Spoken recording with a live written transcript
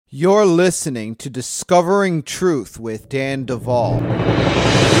You're listening to Discovering Truth with Dan Duvall.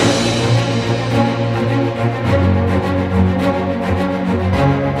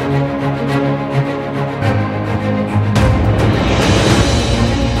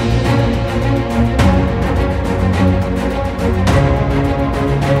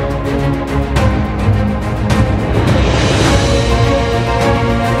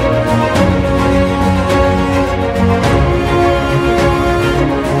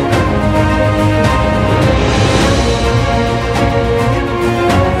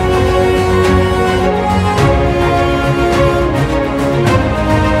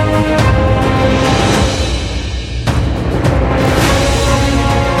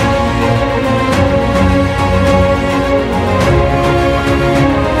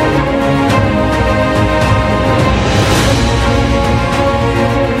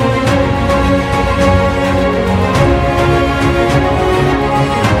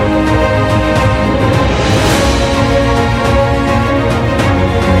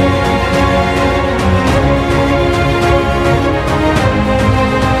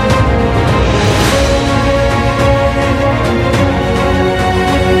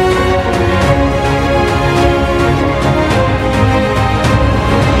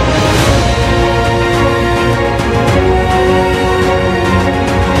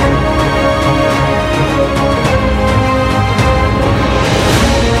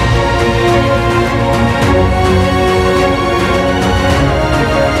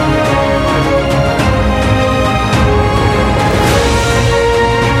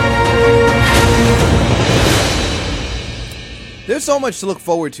 There's so much to look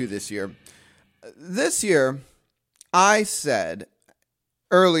forward to this year. This year, I said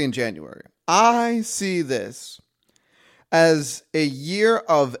early in January, I see this as a year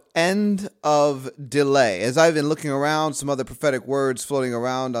of end of delay. As I've been looking around, some other prophetic words floating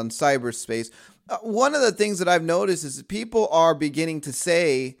around on cyberspace, one of the things that I've noticed is that people are beginning to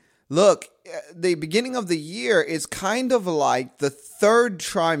say, look, the beginning of the year is kind of like the third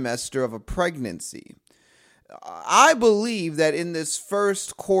trimester of a pregnancy. I believe that in this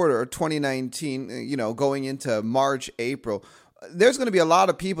first quarter of 2019, going into March, April, there's going to be a lot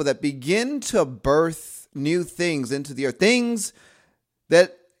of people that begin to birth new things into the earth, things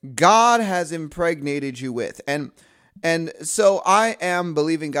that God has impregnated you with. And so I am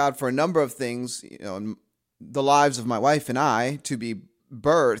believing God for a number of things, in the lives of my wife and I to be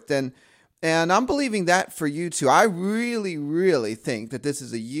birthed. And I'm believing that for you too. I really, really think that this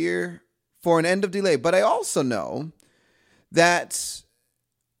is a year for an end of delay. But I also know that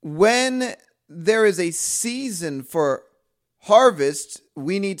when there is a season for harvest,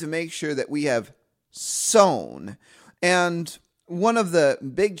 we need to make sure that we have sown. And one of the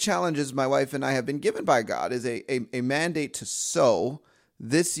big challenges my wife and I have been given by God is a mandate to sow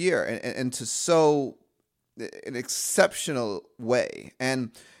this year and to sow an exceptional way.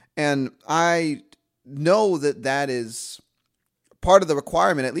 And I know that is part of the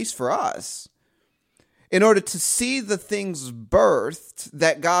requirement, at least for us, in order to see the things birthed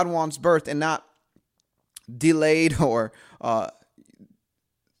that God wants birthed and not delayed or,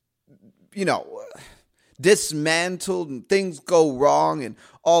 dismantled and things go wrong and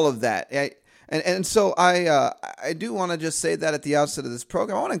all of that. And so I do want to just say that at the outset of this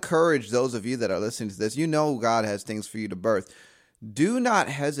program. I want to encourage those of you that are listening to this. God has things for you to birth. Do not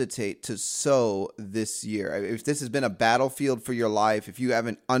hesitate to sow this year. If this has been a battlefield for your life, if you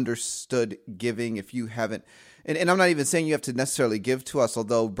haven't understood giving, if you haven't, and I'm not even saying you have to necessarily give to us,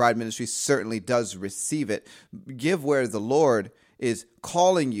 although Bride Ministry certainly does receive it. Give where the Lord is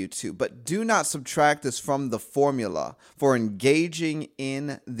calling you to, but do not subtract this from the formula for engaging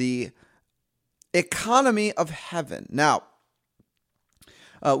in the economy of heaven. Now,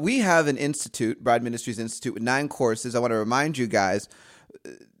 we have an institute, Bride Ministries Institute, with 9 courses. I want to remind you guys,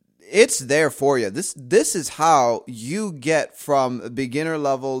 it's there for you. This is how you get from beginner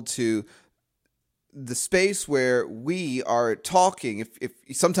level to the space where we are talking. If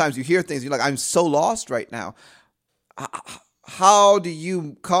sometimes you hear things, you're like, I'm so lost right now. How do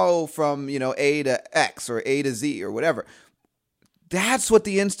you go from, A to X or A to Z or whatever? That's what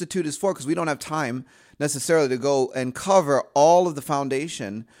the Institute is for, because we don't have time necessarily to go and cover all of the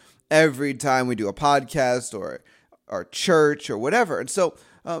foundation every time we do a podcast or our church or whatever. And so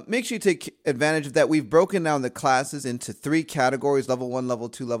make sure you take advantage of that. We've broken down the classes into 3 categories: level 1, level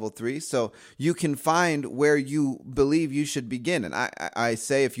 2, level 3. So you can find where you believe you should begin. And I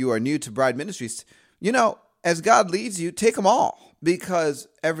say, if you are new to Bride Ministries, as God leads you, take them all, because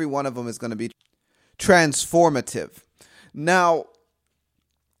every one of them is going to be transformative. Now,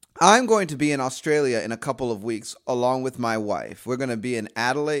 I'm going to be in Australia in a couple of weeks along with my wife. We're going to be in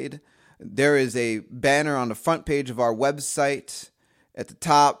Adelaide. There is a banner on the front page of our website at the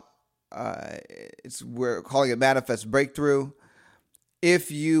top. We're calling it Manifest Breakthrough. If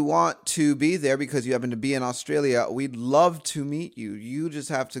you want to be there because you happen to be in Australia, we'd love to meet you. You just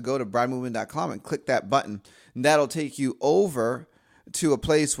have to go to bridemovement.com and click that button. And that'll take you over to a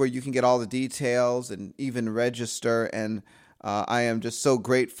place where you can get all the details and even register. And I am just so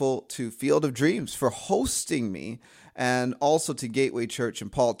grateful to Field of Dreams for hosting me, and also to Gateway Church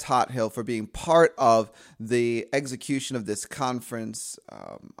and Paul Tothill for being part of the execution of this conference.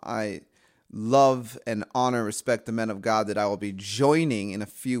 I love and honor and respect the men of God that I will be joining in a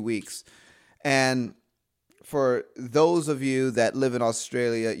few weeks. And for those of you that live in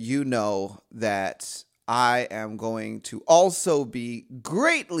Australia, you know that I am going to also be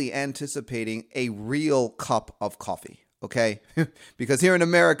greatly anticipating a real cup of coffee, okay? Because here in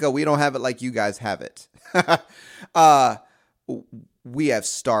America, we don't have it like you guys have it. We have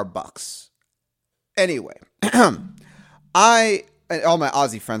Starbucks. Anyway, and all my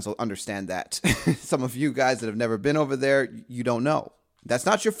Aussie friends will understand that. Some of you guys that have never been over there, you don't know. That's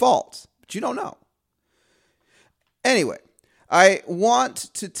not your fault, but you don't know. Anyway, I want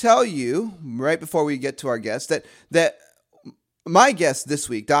to tell you right before we get to our guest that my guest this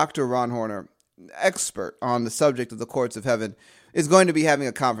week, Dr. Ron Horner, expert on the subject of the courts of heaven, is going to be having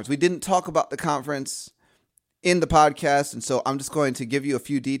a conference. We didn't talk about the conference in the podcast, and so I'm just going to give you a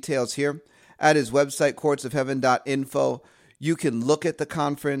few details here. At his website, courtsofheaven.info, you can look at the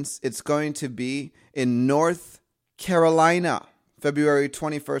conference. It's going to be in North Carolina, February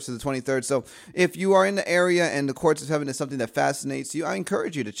 21st to the 23rd. So if you are in the area and the Courts of Heaven is something that fascinates you, I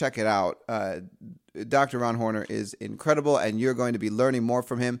encourage you to check it out. Dr. Ron Horner is incredible, and you're going to be learning more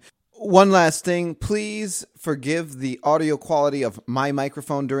from him. One last thing, please forgive the audio quality of my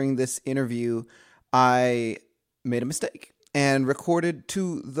microphone during this interview. I made a mistake and recorded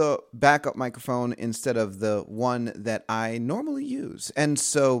to the backup microphone instead of the one that I normally use. And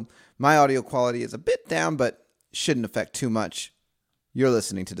so my audio quality is a bit down, but shouldn't affect too much. You're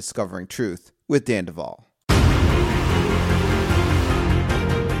listening to Discovering Truth with Dan Duvall.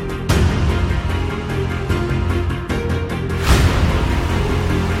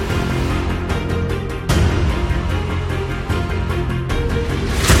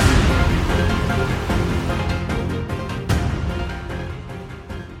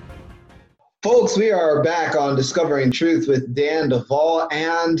 Folks, we are back on Discovering Truth with Dan Duvall,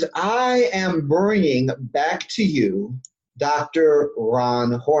 and I am bringing back to you Dr.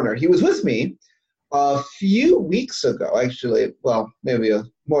 Ron Horner. He was with me a few weeks ago, actually, well, maybe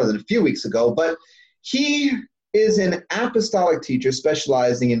more than a few weeks ago, but he is an apostolic teacher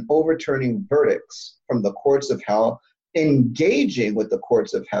specializing in overturning verdicts from the courts of hell, engaging with the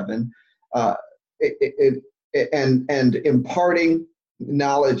courts of heaven, and imparting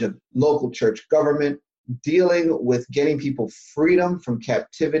knowledge of local church government, dealing with getting people freedom from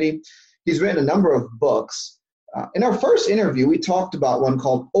captivity. He's written a number of books. In our first interview, we talked about one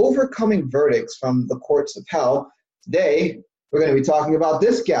called Overcoming Verdicts from the Courts of Hell. Today, we're going to be talking about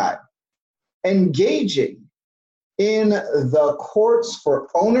this guy, engaging in the courts for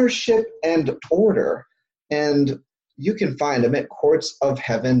ownership and order. And you can find him at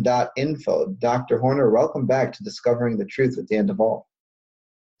courtsofheaven.info. Dr. Horner, welcome back to Discovering the Truth with Dan Duvall.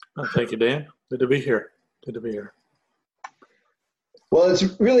 Thank you, Dan. Good to be here. Good to be here. Well,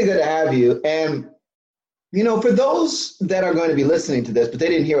 it's really good to have you. And, you know, for those that are going to be listening to this, but they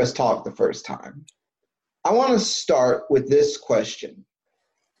didn't hear us talk the first time, I want to start with this question.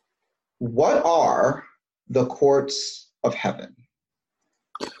 What are the courts of heaven?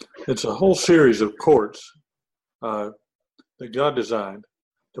 It's a whole series of courts that God designed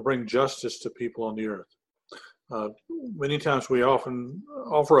to bring justice to people on the earth. Many times we often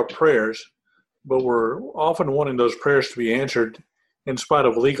offer up prayers, but we're often wanting those prayers to be answered in spite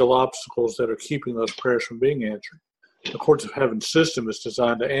of legal obstacles that are keeping those prayers from being answered. The Courts of Heaven system is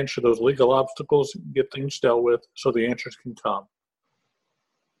designed to answer those legal obstacles, get things dealt with so the answers can come.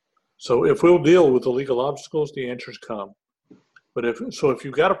 So if we'll deal with the legal obstacles, the answers come. But if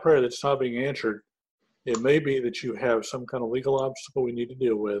you've got a prayer that's not being answered, it may be that you have some kind of legal obstacle we need to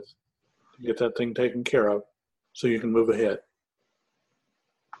deal with to get that thing taken care of, so you can move ahead.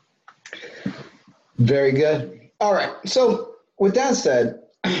 Very good. All right. So with that said,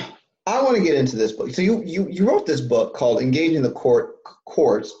 I want to get into this book. So you wrote this book called Engaging the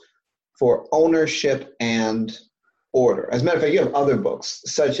Courts for Ownership and Order. As a matter of fact, you have other books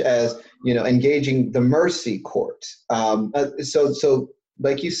such as, you know, Engaging the Mercy Court. So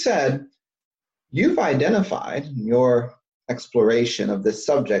like you said, you've identified your exploration of this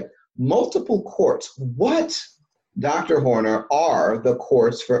subject, multiple courts. What, Dr. Horner, are the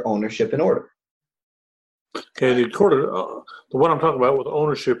courts for ownership and order? Okay, the one I'm talking about with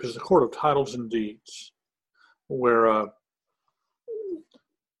ownership is the Court of Titles and Deeds, where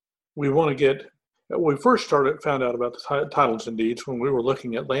we first found out about the titles and deeds when we were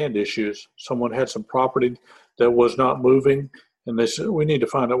looking at land issues. Someone had some property that was not moving, and they said, we need to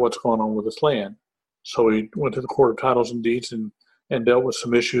find out what's going on with this land. So we went to the Court of Titles and Deeds and dealt with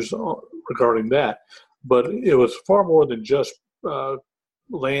some issues regarding that. But it was far more than just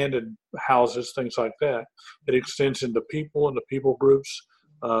land and houses, things like that. It extends into people and the people groups.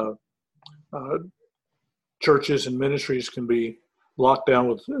 Churches and ministries can be locked down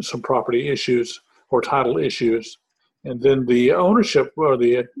with some property issues or title issues. And then the ownership or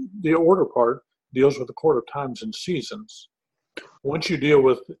the order part deals with the Court of Times and Seasons. Once you deal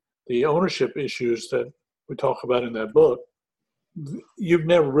with the ownership issues that we talk about in that book, you've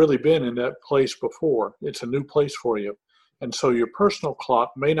never really been in that place before. It's a new place for you. And so your personal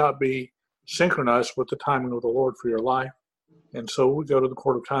clock may not be synchronized with the timing of the Lord for your life. And so we go to the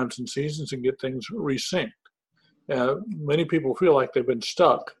Court of Times and Seasons and get things resynced. Many people feel like they've been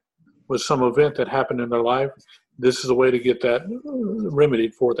stuck with some event that happened in their life. This is a way to get that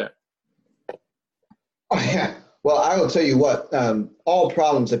remedied for them. Oh, yeah. Well, I will tell you what, all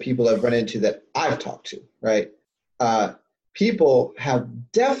problems that people have run into that I've talked to, right? People have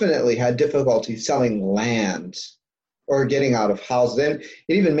definitely had difficulty selling land or getting out of houses. And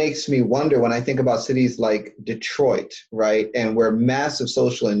it even makes me wonder when I think about cities like Detroit, right? And where massive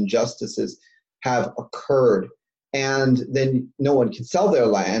social injustices have occurred. And then no one can sell their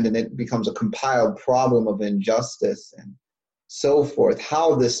land, and it becomes a compiled problem of injustice and so forth,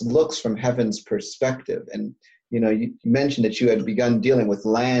 how this looks from heaven's perspective. And, you mentioned that you had begun dealing with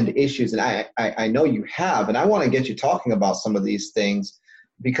land issues, and I know you have, and I want to get you talking about some of these things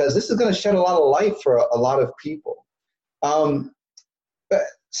because this is going to shed a lot of light for a lot of people.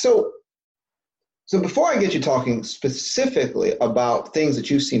 So before I get you talking specifically about things that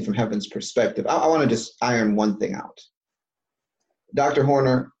you've seen from heaven's perspective, I want to just iron one thing out. Dr.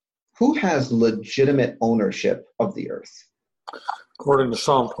 Horner, who has legitimate ownership of the earth? According to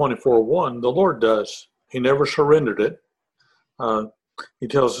Psalm 24:1, the Lord does. He never surrendered it. He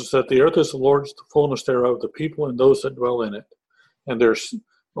tells us that the earth is the Lord's, the fullness thereof, the people and those that dwell in it. And there's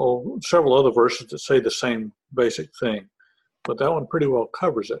several other verses that say the same basic thing, but that one pretty well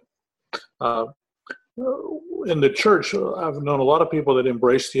covers it. In the church, I've known a lot of people that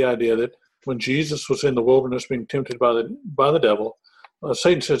embrace the idea that when Jesus was in the wilderness being tempted by the devil,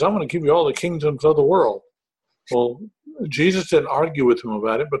 Satan says, I'm going to give you all the kingdoms of the world. Well, Jesus didn't argue with him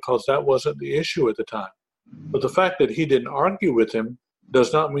about it because that wasn't the issue at the time. But the fact that he didn't argue with him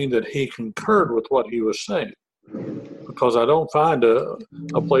does not mean that he concurred with what he was saying. Because I don't find a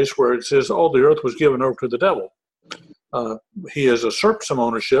place where it says, the earth was given over to the devil. He has usurped some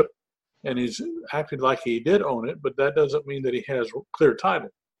ownership, and he's acted like he did own it, but that doesn't mean that he has clear title.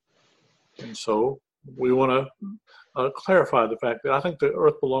 And so we want to clarify the fact that I think the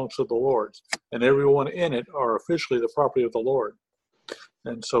earth belongs to the Lord, and everyone in it are officially the property of the Lord.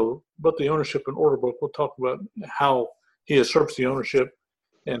 And so, but the ownership and order book will talk about how he usurps the ownership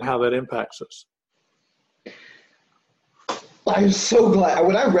and how that impacts us. I'm so glad.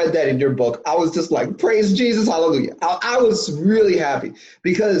 When I read that in your book, I was just like, praise Jesus, hallelujah. I was really happy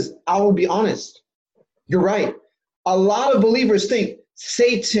because I will be honest. You're right. A lot of believers think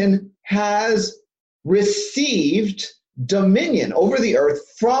Satan has received dominion over the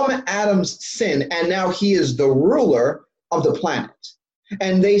earth from Adam's sin, and now he is the ruler of the planet.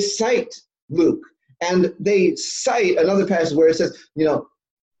 And they cite Luke, and they cite another passage where it says,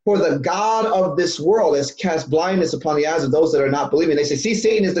 for the God of this world has cast blindness upon the eyes of those that are not believing. They say, see,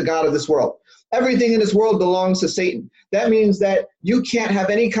 Satan is the God of this world. Everything in this world belongs to Satan. That means that you can't have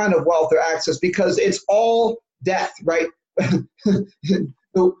any kind of wealth or access because it's all death, right?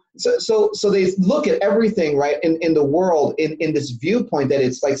 So they look at everything, right, in the world in this viewpoint that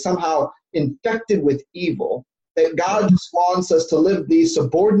it's like somehow infected with evil, that God just wants us to live these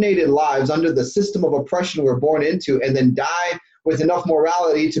subordinated lives under the system of oppression we're born into and then die with enough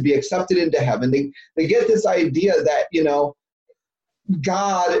morality to be accepted into heaven. They get this idea that,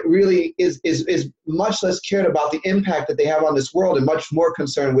 God really is much less cared about the impact that they have on this world and much more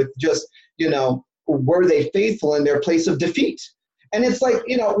concerned with just, were they faithful in their place of defeat? And it's like,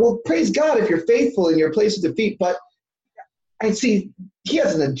 well, praise God if you're faithful in your place of defeat, but I see he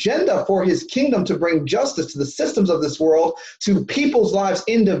has an agenda for his kingdom to bring justice to the systems of this world, to people's lives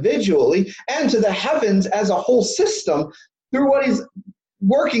individually, and to the heavens as a whole system through what he's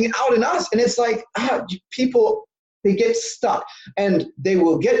working out in us. And it's like, people They get stuck, and they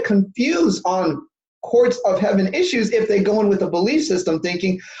will get confused on courts of heaven issues if they go in with a belief system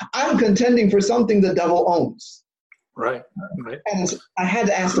thinking, I'm contending for something the devil owns. Right, right. And I had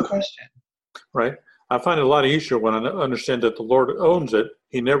to ask the question. Right. I find it a lot easier when I understand that the Lord owns it.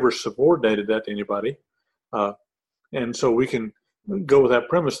 He never subordinated that to anybody. And so we can go with that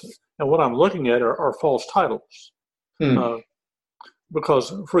premise. And what I'm looking at are false titles.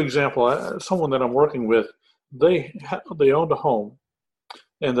 Because, for example, someone that I'm working with, they owned a home,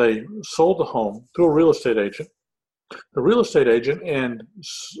 and they sold the home to a real estate agent. The real estate agent and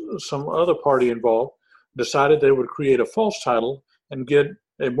some other party involved decided they would create a false title and get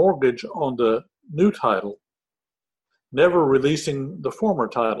a mortgage on the new title, never releasing the former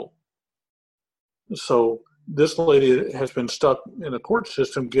title. So this lady has been stuck in the court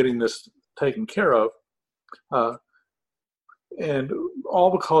system getting this taken care of, and all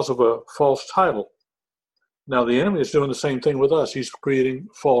because of a false title. Now, the enemy is doing the same thing with us. He's creating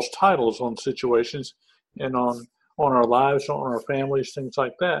false titles on situations and on our lives, on our families, things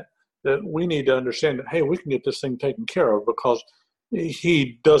like that, that we need to understand that, hey, we can get this thing taken care of because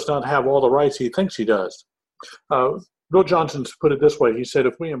he does not have all the rights he thinks he does. Bill Johnson's put it this way. He said,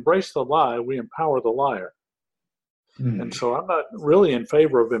 if we embrace the lie, we empower the liar. And so I'm not really in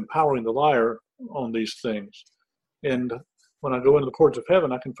favor of empowering the liar on these things. And when I go into the courts of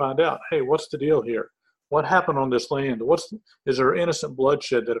heaven, I can find out, hey, what's the deal here? What happened on this land? Is there innocent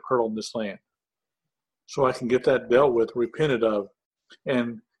bloodshed that occurred on this land? So I can get that dealt with, repented of,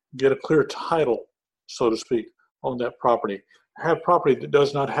 and get a clear title, so to speak, on that property. Have property that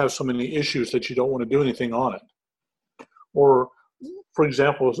does not have so many issues that you don't want to do anything on it. Or, for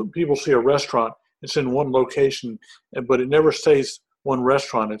example, people see a restaurant, it's in one location, but it never stays one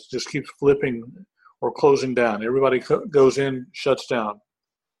restaurant. It just keeps flipping or closing down. Everybody goes in, shuts down.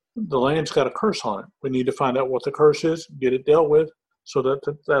 The land's got a curse on it. We need to find out what the curse is, get it dealt with, so that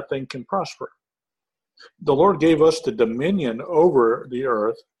that thing can prosper. The Lord gave us the dominion over the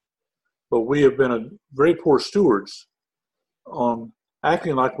earth, but we have been very poor stewards on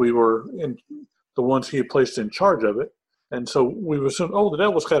acting like we were in the ones He had placed in charge of it. And so we've assumed, the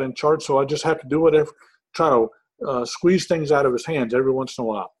devil's got in charge, so I just have to do whatever, try to squeeze things out of his hands every once in a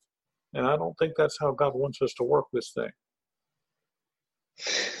while. And I don't think that's how God wants us to work this thing.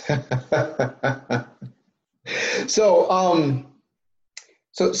 So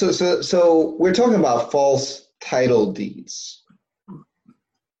we're talking about false title deeds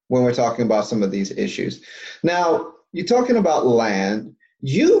when we're talking about some of these issues. Now, you're talking about land.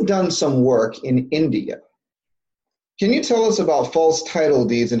 You've done some work in India. Can you tell us about false title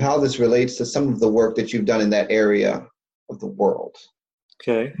deeds and how this relates to some of the work that you've done in that area of the world?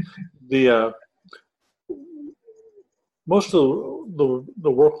 Okay. Most of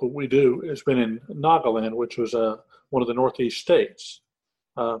the work that we do has been in Nagaland, which was one of the Northeast states.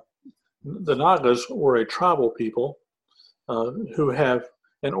 The Nagas were a tribal people who have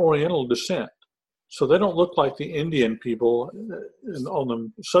an Oriental descent. So they don't look like the Indian people on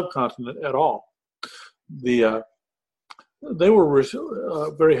the subcontinent at all. They were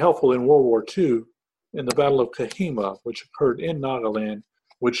very helpful in World War II in the Battle of Kohima, which occurred in Nagaland,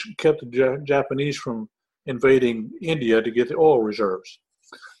 which kept the Japanese from invading India to get the oil reserves.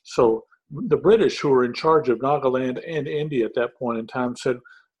 So the British, who were in charge of Nagaland and India at that point in time, said,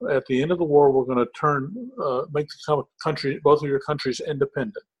 at the end of the war, we're going to make the country, both of your countries,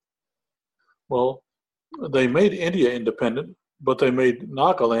 independent. Well, they made India independent, but they made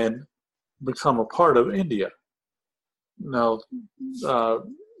Nagaland become a part of India. Now,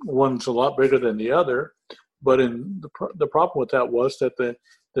 one's a lot bigger than the other, but the problem with that was that the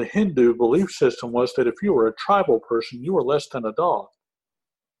Hindu belief system was that if you were a tribal person, you were less than a dog.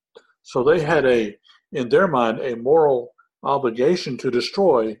 So they had in their mind, a moral obligation to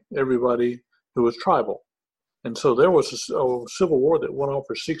destroy everybody who was tribal. And so there was a civil war that went on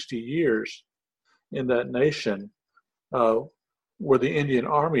for 60 years in that nation, where the Indian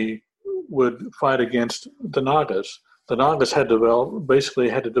Army would fight against the Nagas. The Nagas had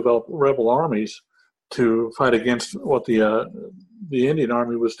to develop rebel armies to fight against what the Indian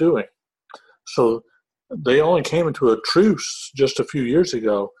Army was doing. So they only came into a truce just a few years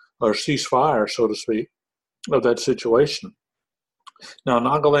ago, or ceasefire, so to speak, of that situation. Now,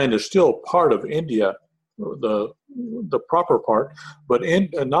 Nagaland is still part of India, the proper part, but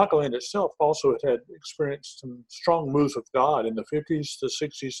Nagaland itself also had experienced some strong moves of God in the 50s, the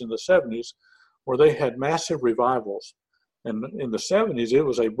 60s, and the 70s, where they had massive revivals. And in the 70s, it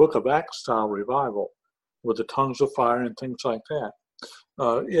was a Book of Acts style revival with the tongues of fire and things like that.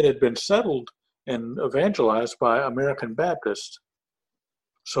 It had been settled and evangelized by American Baptists.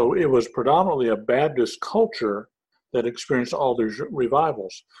 So it was predominantly a Baptist culture that experienced all these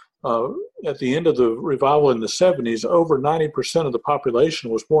revivals. At the end of the revival in the 70s, over 90% of the population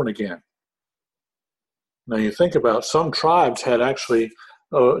was born again. Now you think about some tribes had actually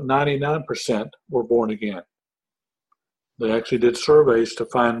 99% were born again. They actually did surveys to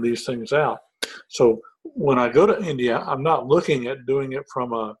find these things out. So when I go to India, I'm not looking at doing it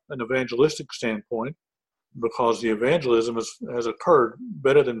from an evangelistic standpoint, because the evangelism has occurred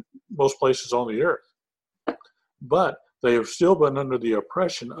better than most places on the earth. But they have still been under the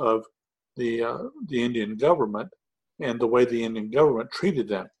oppression of the Indian government and the way the Indian government treated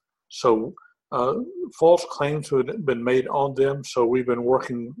them. So false claims had been made on them. So we've been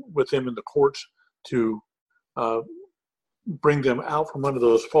working with them in the courts to bring them out from under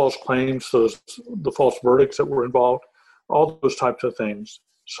those false claims, the false verdicts that were involved, all those types of things,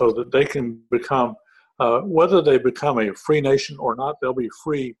 so that they can become, whether they become a free nation or not, they'll be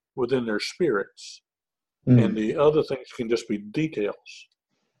free within their spirits. And the other things can just be details.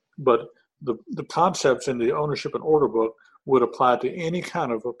 But the concepts in the ownership and order book would apply to any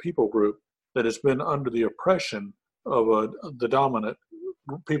kind of a people group that has been under the oppression of the dominant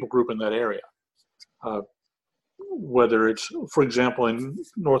people group in that area. Whether it's, for example, in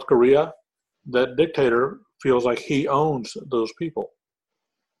North Korea, that dictator feels like he owns those people.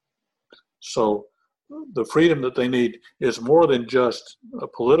 So the freedom that they need is more than just a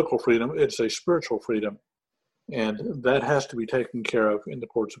political freedom, it's a spiritual freedom. And that has to be taken care of in the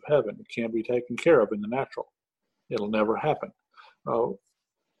courts of heaven. It can't be taken care of in the natural. It'll never happen.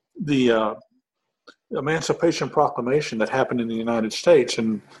 The Emancipation Proclamation that happened in the United States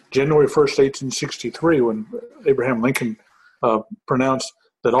in January 1st, 1863, when Abraham Lincoln pronounced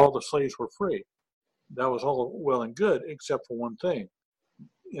that all the slaves were free. That was all well and good, except for one thing.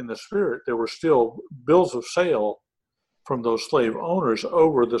 In the spirit, there were still bills of sale from those slave owners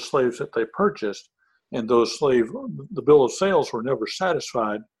over the slaves that they purchased, and the bill of sales were never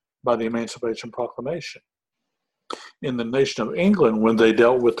satisfied by the Emancipation Proclamation. In the nation of England, when they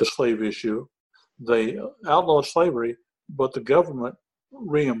dealt with the slave issue, they outlawed slavery, but the government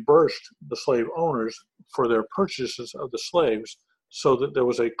reimbursed the slave owners for their purchases of the slaves, so that there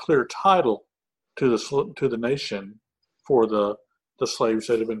was a clear title to the nation for the slaves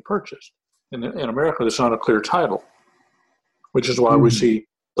that had been purchased. In America, there's not a clear title, which is why we see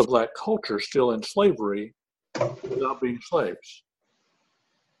the black culture still in slavery without being slaves.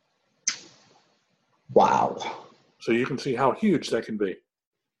 Wow. So you can see how huge that can be.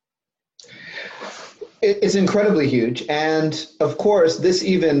 It's incredibly huge. And of course, this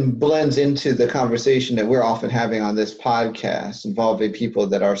even blends into the conversation that we're often having on this podcast involving people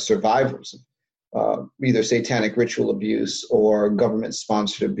that are survivors of either satanic ritual abuse or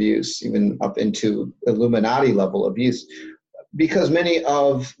government-sponsored abuse, even up into Illuminati level abuse. Because many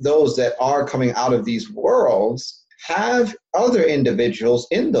of those that are coming out of these worlds have other individuals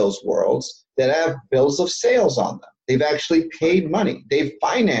in those worlds that have bills of sales on them. They've actually paid money. They've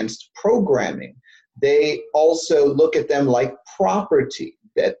financed programming. They also look at them like property,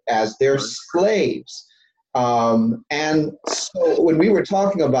 that as their slaves. And so when we were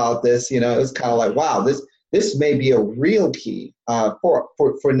talking about this, it was kind of like, wow, this may be a real key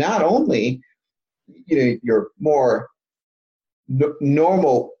for not only your more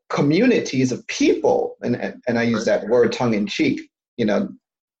normal communities of people, and I use that word tongue in cheek,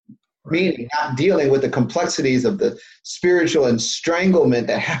 meaning not dealing with the complexities of the spiritual estranglement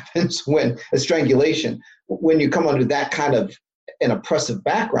that happens strangulation when you come under that kind of an oppressive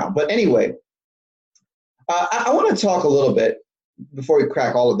background. But anyway, I want to talk a little bit before we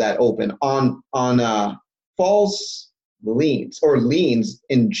crack all of that open on false liens or liens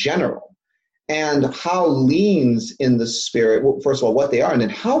in general, and how liens in the spirit, well, first of all, what they are, and then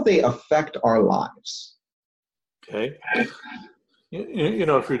how they affect our lives. Okay.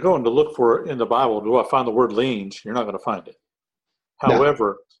 If you're going to look for in the Bible, do I find the word liens? You're not going to find it.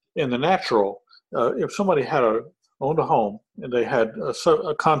 However, in the natural, if somebody owned a home and they had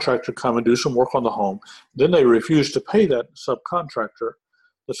a contractor come and do some work on the home, then they refused to pay that subcontractor,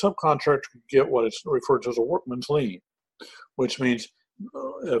 the subcontractor could get what is referred to as a workman's lien, which means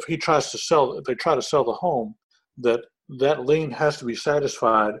if they try to sell the home, that lien has to be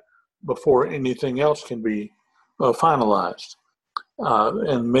satisfied before anything else can be finalized.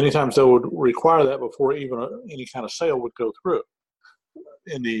 And many times they would require that before even any kind of sale would go through.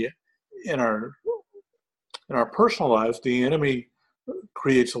 In our personal lives, the enemy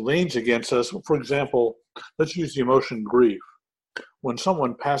creates liens against us. For example, let's use the emotion grief. When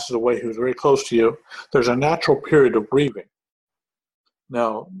someone passes away who's very close to you, there's a natural period of grieving.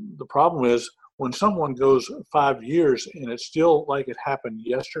 Now, the problem is when someone goes 5 years and it's still like it happened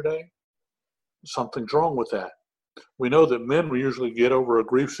yesterday, something's wrong with that. We know that men will usually get over a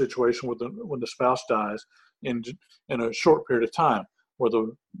grief situation when the spouse dies in a short period of time, where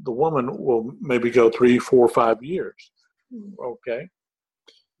the woman will maybe go 3, 4, 5 years. Okay,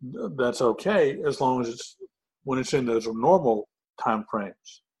 that's okay as long as when it's in those normal time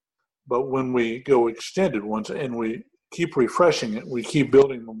frames. But when we go extended ones and we keep refreshing it, we keep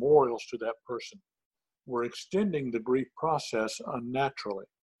building memorials to that person, we're extending the grief process unnaturally.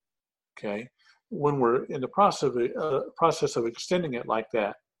 Okay, when we're in the process of extending it like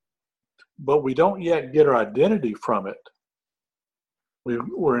that, but we don't yet get our identity from it,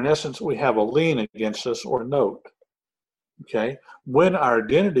 we're in essence, we have a lien against us or a note. Okay, when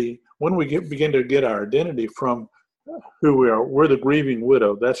we begin to get our identity from who we are, we're the grieving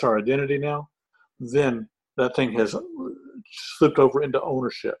widow, that's our identity now, then that thing has slipped over into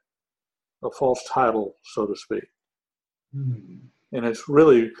ownership, a false title, so to speak. And it's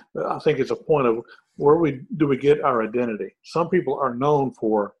really, I think it's a point of where do we get our identity? Some people are known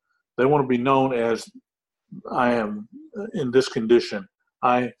for, they want to be known as, I am in this condition,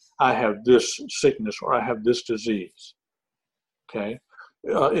 I have this sickness, or I have this disease. Okay,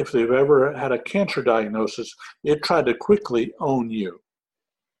 if they've ever had a cancer diagnosis, it tried to quickly own you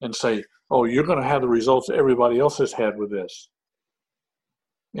and say, oh, you're going to have the results everybody else has had with this.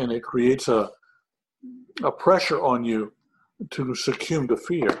 And it creates a pressure on you to succumb to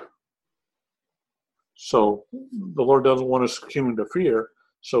fear. So the Lord doesn't want us succumbing to fear,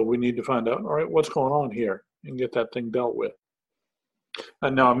 so we need to find out, all right, what's going on here, and get that thing dealt with.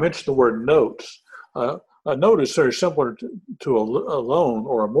 And now I mentioned the word notes. A note is very similar to a loan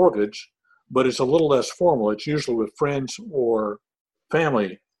or a mortgage, but it's a little less formal. It's usually with friends or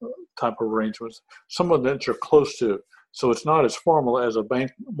family type of arrangements, some of that you're close to. So it's not as formal as a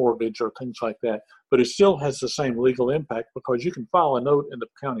bank mortgage or things like that, but it still has the same legal impact, because you can file a note in the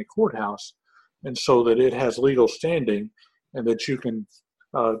county courthouse, and so that it has legal standing, and that you can,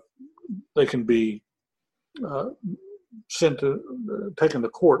 they can be taken to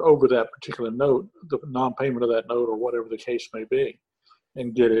court over that particular note, the non-payment of that note, or whatever the case may be,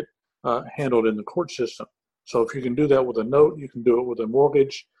 and get it handled in the court system. So if you can do that with a note, you can do it with a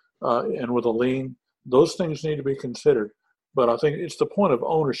mortgage and with a lien. Those things need to be considered. But I think it's the point of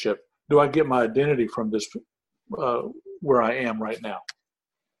ownership. Do I get my identity from this, where I am right now?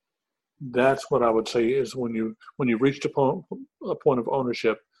 That's what I would say is when you reach a point of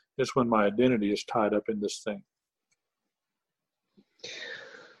ownership, is when my identity is tied up in this thing.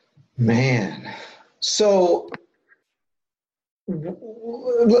 Man, so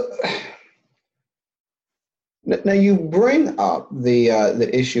now you bring up the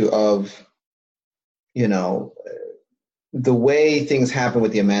issue of, the way things happen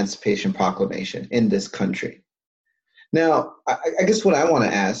with the Emancipation Proclamation in this country. Now, I guess what I want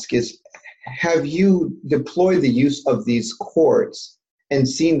to ask is, have you deployed the use of these courts and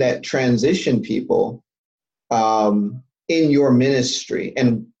seen that transition people in your ministry?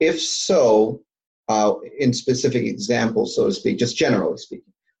 And if so, in specific examples, so to speak, just generally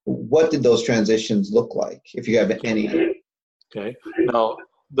speaking, what did those transitions look like, if you have any? Okay. Now,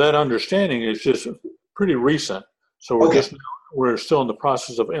 that understanding is just pretty recent. So we're still in the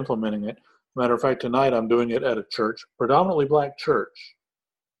process of implementing it. Matter of fact, tonight I'm doing it at a church, predominantly black church.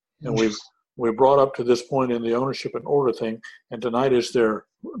 And we've brought up to this point in the ownership and order thing, and tonight is their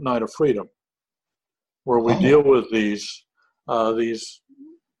night of freedom, where we deal with the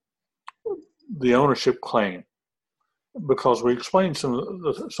ownership claim, because we explained some of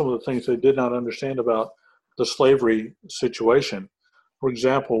the things they did not understand about the slavery situation. For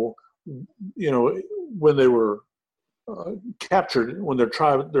example, when they were captured, when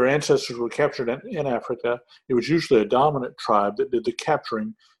their ancestors were captured in Africa, it was usually a dominant tribe that did the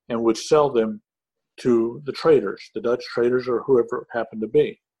capturing and would sell them to the traders, the Dutch traders or whoever it happened to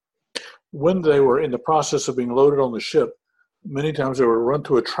be. When they were in the process of being loaded on the ship, many times they were run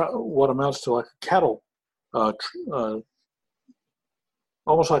through what amounts to like a cattle, almost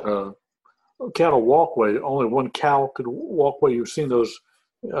like a cattle walkway. Only one cow could walkway. You've seen those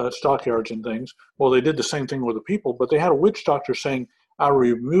stockyards and things. Well, they did the same thing with the people, but they had a witch doctor saying, I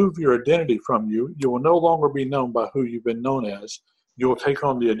remove your identity from you. You will no longer be known by who you've been known as. You will take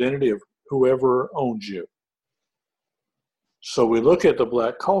on the identity of whoever owns you. So we look at the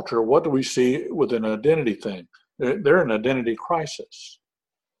black culture. What do we see with an identity thing? They're in an identity crisis.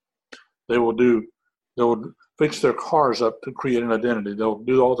 They will fix their cars up to create an identity. They'll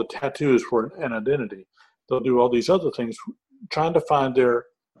do all the tattoos for an identity. They'll do all these other things trying to find their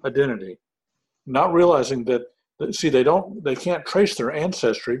identity, not realizing that, see, they can't trace their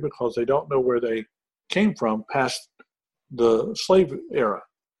ancestry because they don't know where they came from past the slave era.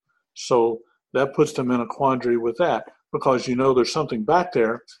 So that puts them in a quandary with that, because you know there's something back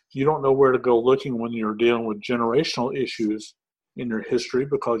there. You don't know where to go looking when you're dealing with generational issues in your history,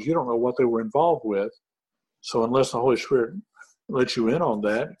 because you don't know what they were involved with. So unless the Holy Spirit lets you in on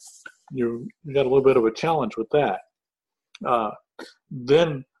that, you got a little bit of a challenge with that.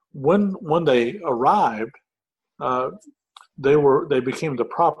 Then when they arrived, they became the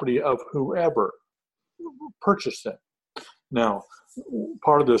property of whoever purchased them. Now,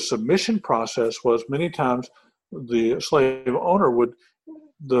 part of the submission process was many times the slave owner would,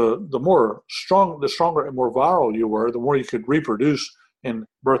 the stronger and more virile you were, the more you could reproduce and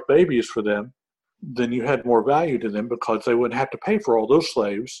birth babies for them, then you had more value to them, because they wouldn't have to pay for all those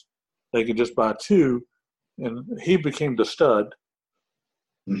slaves. They could just buy two, and he became the stud.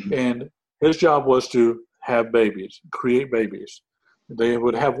 Mm-hmm. And his job was to have babies, create babies. They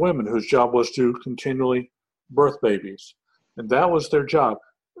would have women whose job was to continually birth babies. And that was their job.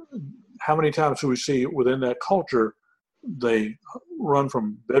 How many times do we see within that culture, they run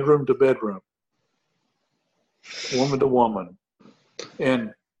from bedroom to bedroom, woman to woman.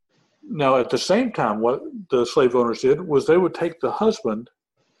 And now at the same time, what the slave owners did was they would take the husband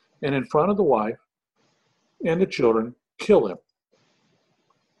and in front of the wife and the children, kill him.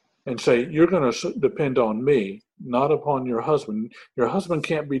 And say, you're going to depend on me, not upon your husband. Your husband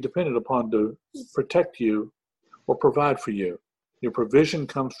can't be depended upon to protect you or provide for you. Your provision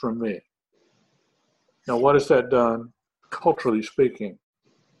comes from me. Now, what has that done, culturally speaking?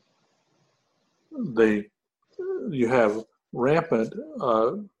 You have rampant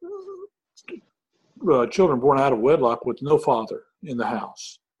children born out of wedlock with no father in the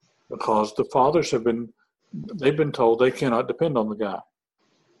house, because the fathers they've been told they cannot depend on the guy.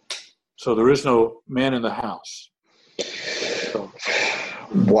 So there is no man in the house. So.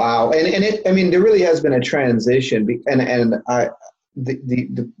 Wow, and there really has been a transition,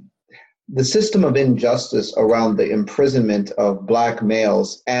 the system of injustice around the imprisonment of black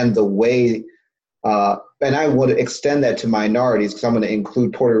males and the way, and I would extend that to minorities, because I'm going to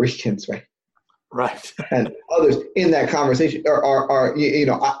include Puerto Ricans, right? Right. And others in that conversation are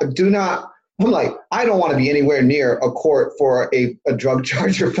I'm like, I don't want to be anywhere near a court for a drug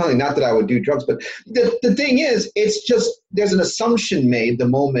charge or felony. Not that I would do drugs, but the thing is, it's just, there's an assumption made the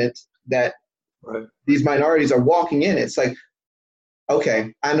moment that these minorities are walking in. It's like,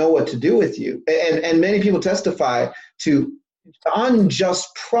 okay, I know what to do with you. And many people testify to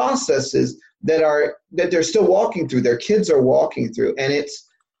unjust processes that they're still walking through, their kids are walking through.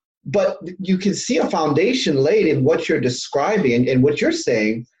 But you can see a foundation laid in what you're describing and what you're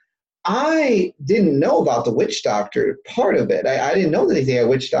saying. I didn't know about the witch doctor part of it. I didn't know that they had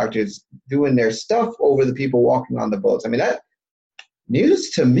witch doctors doing their stuff over the people walking on the boats. I mean, that news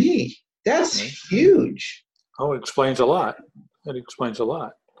to me. That's huge. Oh, it explains a lot. It explains a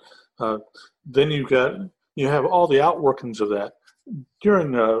lot. Then you have all the outworkings of that.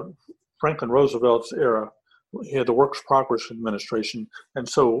 During Franklin Roosevelt's era, he had the Works Progress Administration, and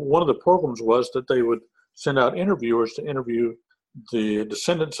so one of the programs was that they would send out interviewers to interview the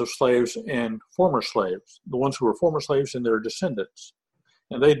descendants of slaves and former slaves, the ones who were former slaves and their descendants.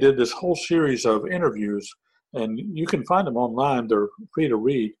 And they did this whole series of interviews, and you can find them online. They're free to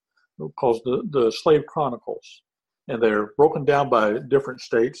read, called the Slave Chronicles. And they're broken down by different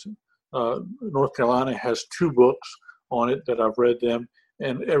states. North Carolina has 2 books on it that I've read them,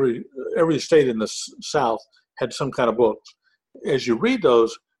 and every state in the South had some kind of books. As you read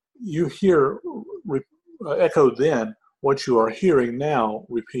those, you hear echoed then what you are hearing now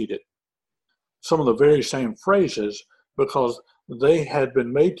repeated. Some of the very same phrases, because they had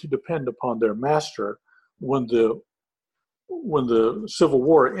been made to depend upon their master when the Civil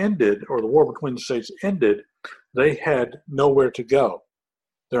War ended, or the war between the states ended. They had nowhere to go.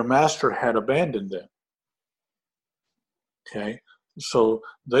 Their master had abandoned them. Okay, so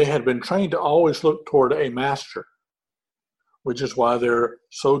they had been trained to always look toward a master, which is why they're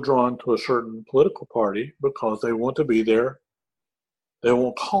so drawn to a certain political party, because they want to be there. They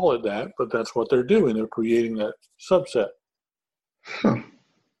won't call it that, but that's what they're doing. They're creating that subset.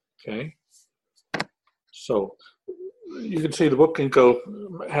 Okay. So you can see the book can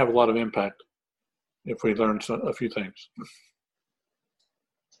have a lot of impact if we learn a few things.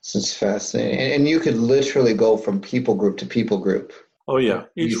 This is fascinating. And you could literally go from people group to people group. Oh, yeah.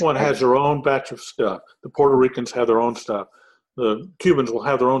 Each one has their own batch of stuff. The Puerto Ricans have their own stuff. The Cubans will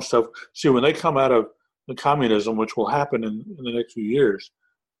have their own stuff. See, when they come out of the communism, which will happen in the next few years,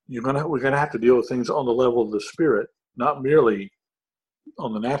 we're gonna have to deal with things on the level of the spirit, not merely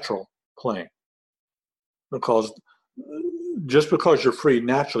on the natural plane. Because just because you're free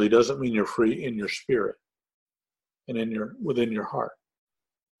naturally doesn't mean you're free in your spirit and within your heart.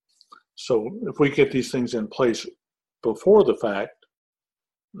 So if we get these things in place before the fact,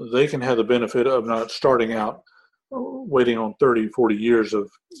 they can have the benefit of not starting out waiting on 30, 40 years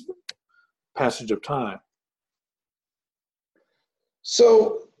of passage of time.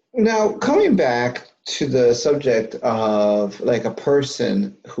 So now coming back to the subject of like a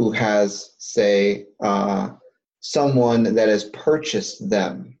person who has, say, someone that has purchased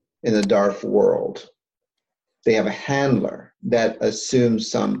them in the dark world. They have a handler that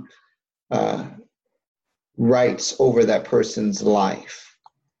assumes some rights over that person's life.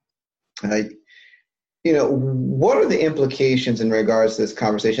 What are the implications in regards to this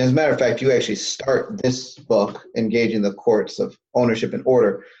conversation? As a matter of fact, you actually start this book, Engaging the Courts of Ownership and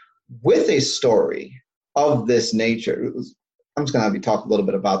Order, with a story of this nature. I'm just going to have you talk a little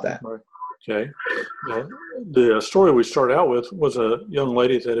bit about that. Okay. The story we start out with was a young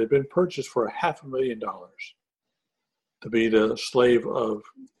lady that had been purchased for $500,000 to be the slave of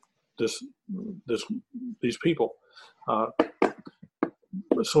these people.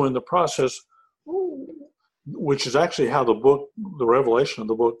 So in the process, which is actually how the revelation of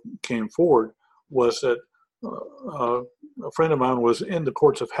the book came forward, was that a friend of mine was in the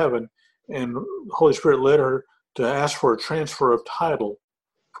courts of heaven, and the Holy Spirit led her to ask for a transfer of title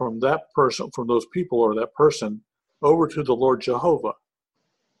from that person, from those people or that person, over to the Lord Jehovah,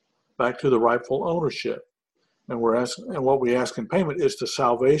 back to the rightful ownership. And what we ask in payment is the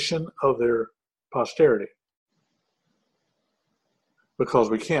salvation of their posterity, because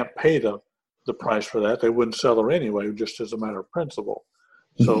we can't pay them the price for that. They wouldn't sell her anyway, just as a matter of principle.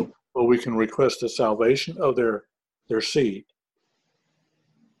 So, but we can request the salvation of their seed.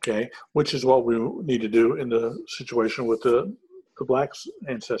 Okay, which is what we need to do in the situation with the Black's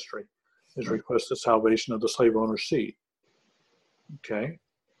ancestry, is request the salvation of the slave owner's seed. Okay,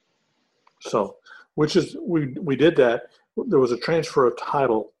 so we did that. There was a transfer of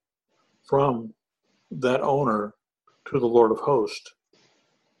title from that owner to the Lord of Hosts,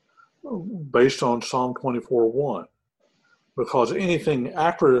 based on Psalm 24:1, because anything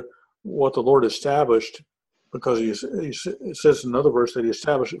after what the Lord established, because it says in another verse that he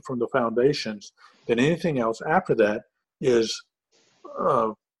established it from the foundations, then anything else after that is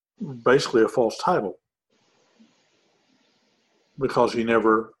basically a false title, because he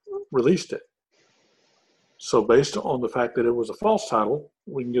never released it. So based on the fact that it was a false title,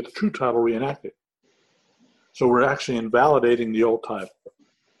 we can get the true title reenacted. So we're actually invalidating the old title.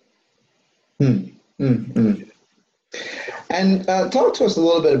 And talk to us a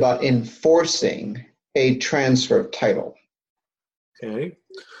little bit about enforcing a transfer of title. Okay.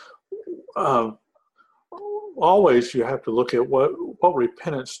 Always you have to look at what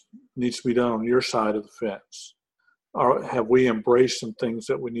repentance needs to be done on your side of the fence. Or have we embraced some things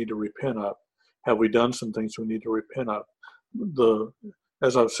that we need to repent of? Have we done some things we need to repent of?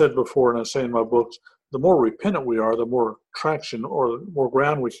 As I've said before, and I say in my books, the more repentant we are, the more traction or the more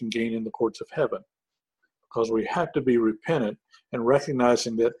ground we can gain in the courts of heaven. Because we have to be repentant and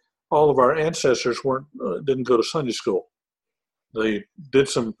recognizing that all of our ancestors didn't go to Sunday school. They did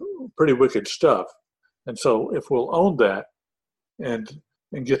some pretty wicked stuff. And so if we'll own that and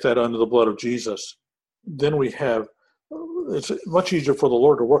get that under the blood of Jesus, then it's much easier for the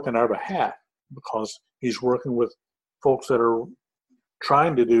Lord to work on our behalf, because he's working with folks that are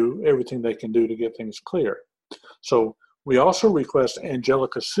trying to do everything they can do to get things clear. So we also request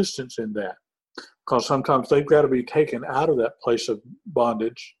angelic assistance in that, because sometimes they've got to be taken out of that place of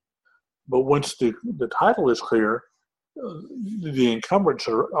bondage. But once the title is clear, the encumbrance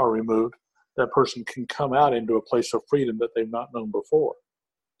are removed, that person can come out into a place of freedom that they've not known before.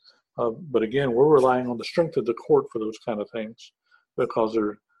 But again, we're relying on the strength of the court for those kind of things, because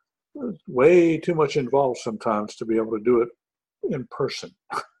they're way too much involved sometimes to be able to do it in person.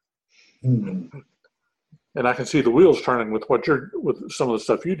 And I can see the wheels turning with with some of the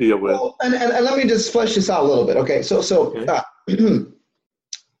stuff you deal with. Well, and let me just flesh this out a little bit. Okay, so okay.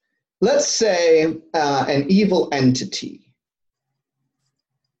 Let's say an evil entity,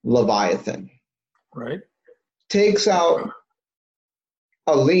 Leviathan, right, takes out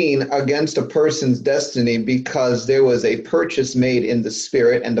a lien against a person's destiny because there was a purchase made in the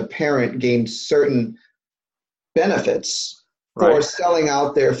spirit and the parent gained certain benefits for selling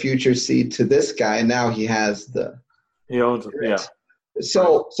out their future seed to this guy, and now he owns it. Yeah.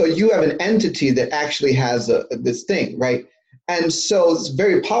 So you have an entity that actually has this thing, right? And so it's a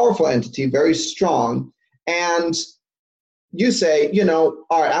very powerful entity, very strong, and you say, all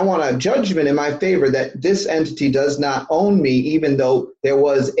right, I want a judgment in my favor that this entity does not own me, even though there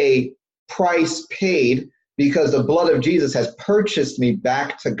was a price paid because the blood of Jesus has purchased me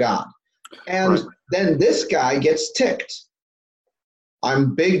back to God. And then this guy gets ticked.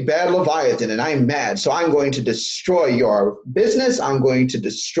 I'm big bad Leviathan and I'm mad. So I'm going to destroy your business. I'm going to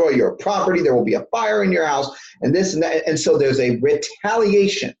destroy your property. There will be a fire in your house and this and that. And so there's a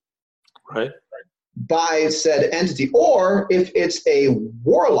retaliation Right. by said entity. Or if it's a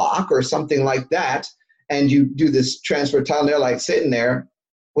warlock or something like that, and you do this transfer title, they're like sitting there.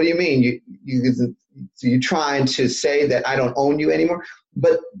 What do you mean? You're trying to say that I don't own you anymore?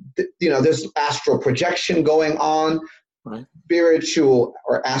 But there's astral projection going on. Right. Spiritual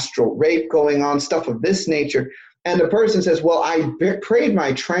or astral rape going on, stuff of this nature. And the person says, well, I prayed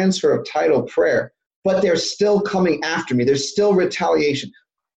my transfer of title prayer, but they're still coming after me. There's still retaliation.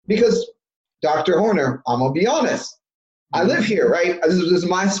 Because, Dr. Horner, I'm going to be honest. I live here, right? This is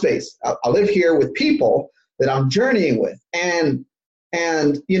my space. I live here with people that I'm journeying with. And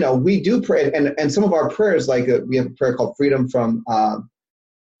we do pray. And some of our prayers, like we have a prayer called Freedom from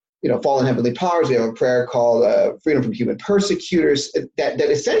fallen heavenly powers. We have a prayer called Freedom from Human Persecutors that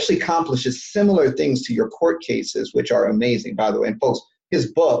essentially accomplishes similar things to your court cases, which are amazing, by the way. And folks,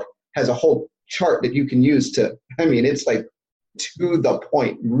 his book has a whole chart that you can use it's like to the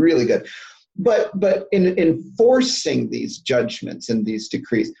point, really good. But in enforcing these judgments and these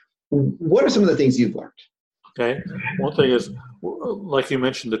decrees, what are some of the things you've learned? Okay. One thing is, like you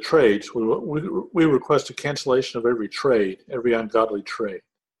mentioned, the trades. We request a cancellation of every trade, every ungodly trade.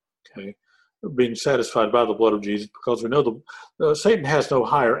 Okay, being satisfied by the blood of Jesus, because we know Satan has no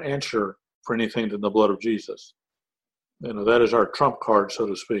higher answer for anything than the blood of Jesus. That is our trump card, so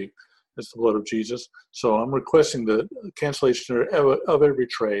to speak. It's the blood of Jesus. So I'm requesting the cancellation of every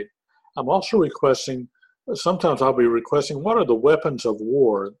trade. I'm also requesting, sometimes I'll be requesting, what are the weapons of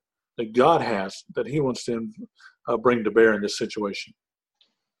war that God has that he wants to bring to bear in this situation?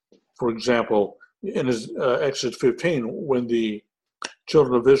 For example, in Exodus 15, when the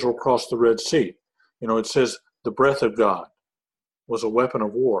children of Israel crossed the Red Sea, it says the breath of God was a weapon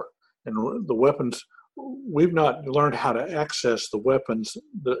of war. And the weapons, we've not learned how to access the weapons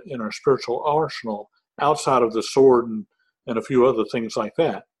in our spiritual arsenal outside of the sword and a few other things like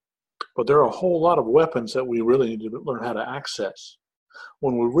that. But there are a whole lot of weapons that we really need to learn how to access.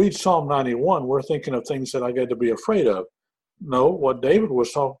 When we read Psalm 91, we're thinking of things that I got to be afraid of. No, what David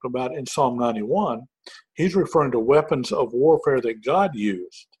was talking about in Psalm 91, he's referring to weapons of warfare that God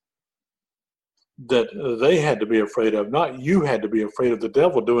used, that they had to be afraid of, not you had to be afraid of the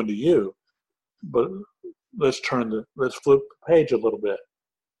devil doing to you. But let's flip the page a little bit.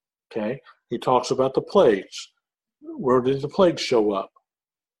 Okay, he talks about the plagues. Where did the plagues show up?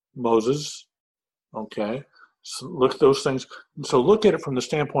 Moses. Okay, so look at those things. So look at it from the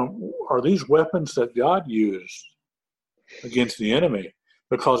standpoint: are these weapons that God used against the enemy?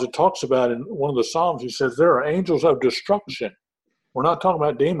 Because it talks about in one of the Psalms, he says there are angels of destruction. We're not talking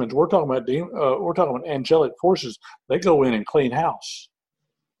about demons. We're talking about angelic forces. They go in and clean house.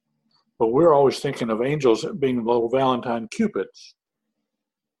 But we're always thinking of angels being little Valentine Cupids.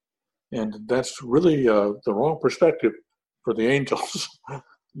 And that's really the wrong perspective for the angels.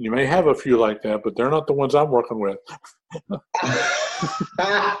 You may have a few like that, but they're not the ones I'm working with.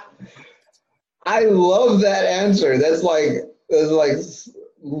 I love that answer. That's like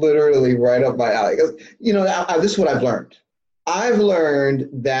literally right up my alley. This is what I've learned. I've learned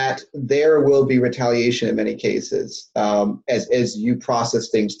that there will be retaliation in many cases as you process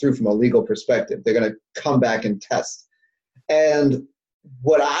things through from a legal perspective. They're going to come back and test. And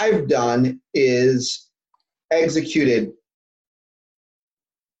what I've done is executed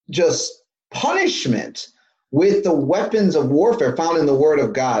just punishment with the weapons of warfare found in the Word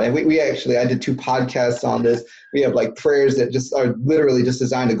of God. And we actually, I did 2 podcasts on this. We have like prayers that just are literally just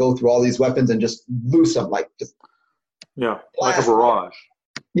designed to go through all these weapons and just loose them, like just like a barrage.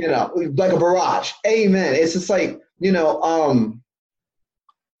 Like a barrage. Amen. It's just like,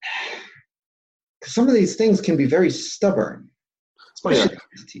 some of these things can be very stubborn, especially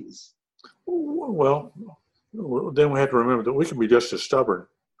entities. Well, then we have to remember that we can be just as stubborn.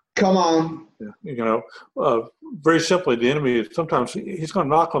 Come on. Very simply, the enemy, sometimes he's going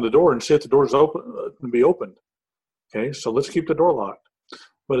to knock on the door and see if the door's open and be opened. Okay, so let's keep the door locked.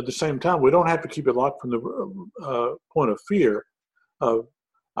 But at the same time, we don't have to keep it locked from the point of fear. I'm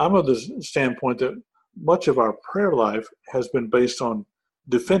of the standpoint that much of our prayer life has been based on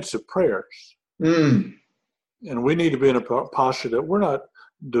defensive prayers. And we need to be in a posture that we're not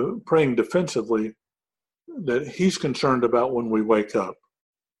praying defensively, that he's concerned about when we wake up.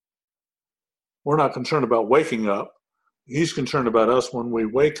 We're not concerned about waking up. He's concerned about us when we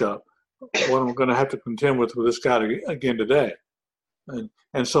wake up, what I'm going to have to contend with this guy again today.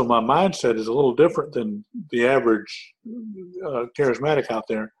 And so my mindset is a little different than the average charismatic out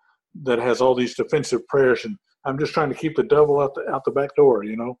there that has all these defensive prayers and I'm just trying to keep the devil out the back door,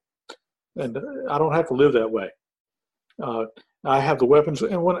 and I don't have to live that way. I have the weapons,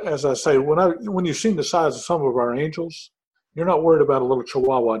 and as I say, when you've seen the size of some of our angels, you're not worried about a little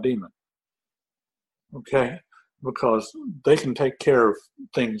Chihuahua demon, okay? Because they can take care of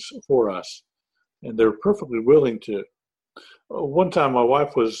things for us, and they're perfectly willing to. One time, my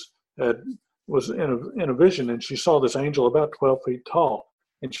wife was in a vision, and she saw this angel about 12 feet tall,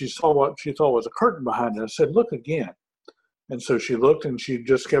 and she saw what she thought was a curtain behind it. I said, "Look again." And so she looked, and she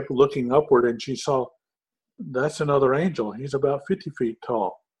just kept looking upward, and she saw, that's another angel. He's about 50 feet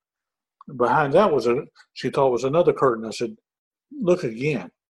tall. Behind that she thought was another curtain. I said, "Look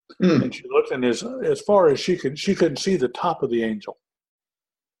again." And she looked, and as far as she couldn't see the top of the angel.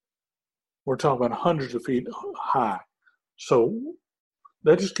 We're talking about hundreds of feet high. So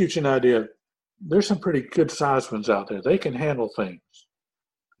that just gives you an idea. There's some pretty good sized ones out there. They can handle things.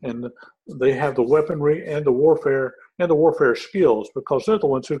 And they have the weaponry and the warfare skills, because they're the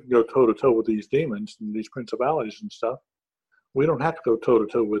ones who can go toe to toe with these demons and these principalities and stuff. We don't have to go toe to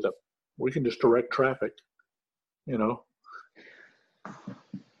toe with them. We can just direct traffic,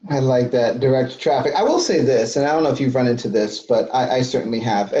 I like that, direct traffic. I will say this, and I don't know if you've run into this, but I certainly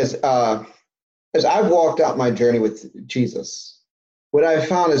have. As I've walked out my journey with Jesus, what I've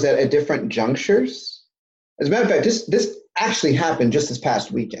found is that at different junctures, as a matter of fact, this actually happened just this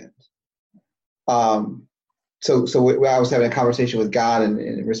past weekend. So I was having a conversation with God, and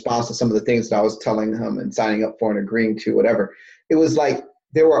in response to some of the things that I was telling him and signing up for and agreeing to, whatever, it was like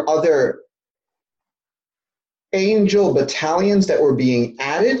there were other angel battalions that were being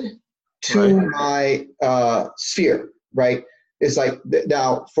added to my sphere, right? It's like,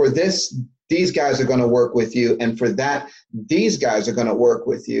 now for this, these guys are going to work with you, and for that, these guys are going to work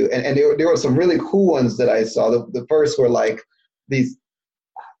with you. And there were some really cool ones that I saw. The first were like these,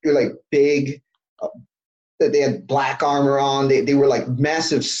 they were like big, they had black armor on. They were like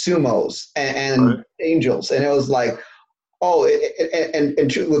massive sumos and angels. And it was like,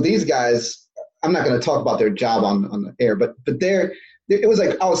 with these guys, I'm not going to talk about their job on the air, but it was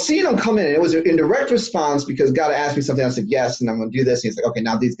like I was seeing them come in, and it was in direct response because God asked me something. I said yes, and I'm going to do this. And he's like, okay,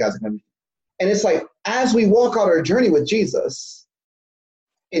 now these guys are going to be. And it's like, as we walk out our journey with Jesus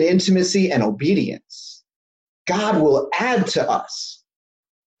in intimacy and obedience, God will add to us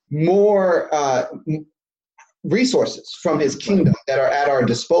more resources from his kingdom that are at our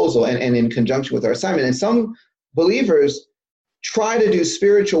disposal and in conjunction with our assignment. And some believers try to do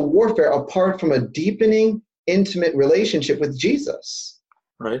spiritual warfare apart from a deepening, intimate relationship with Jesus.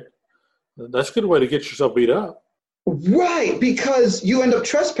 Right. That's a good way to get yourself beat up. Right, because you end up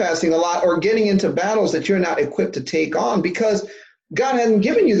trespassing a lot or getting into battles that you're not equipped to take on because God hasn't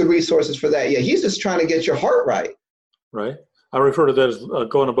given you the resources for that yet. He's just trying to get your heart right. Right. I refer to that as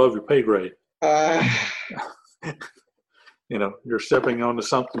going above your pay grade. You're stepping onto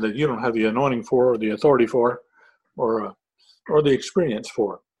something that you don't have the anointing for or the authority for or the experience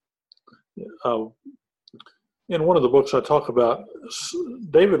for. In one of the books I talk about,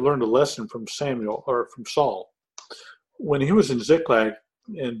 David learned a lesson from Saul. When he was in Ziklag,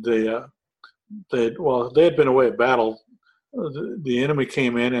 and they had been away at battle, the enemy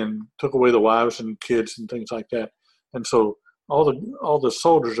came in and took away the wives and kids and things like that. And so all the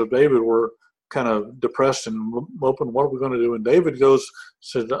soldiers of David were kind of depressed and moping, what are we going to do? And David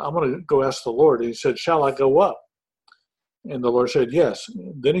said, I'm going to go ask the Lord. And he said, shall I go up? And the Lord said, yes.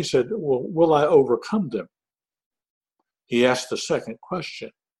 Then he said, well, will I overcome them? He asked the second question.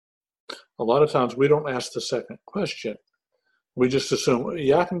 A lot of times we don't ask the second question. We just assume,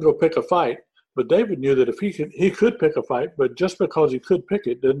 I can go pick a fight. But David knew that if he could pick a fight, but just because he could pick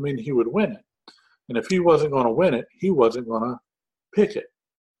it didn't mean he would win it. And if he wasn't going to win it, he wasn't going to pick it.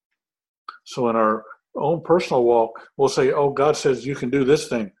 So in our own personal walk, we'll say, oh, God says you can do this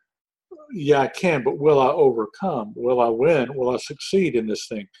thing. Yeah, I can, but will I overcome? Will I win? Will I succeed in this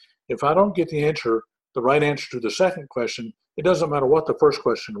thing? If I don't get the right answer to the second question, it doesn't matter what the first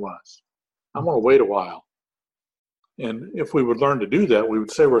question was. I'm going to wait a while. And if we would learn to do that, we would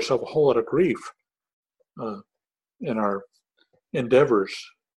save ourselves a whole lot of grief in our endeavors,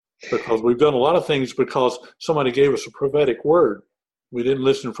 because we've done a lot of things because somebody gave us a prophetic word. We didn't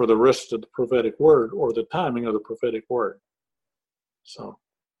listen for the rest of the prophetic word or the timing of the prophetic word. So,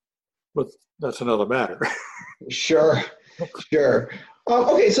 but that's another matter. Sure.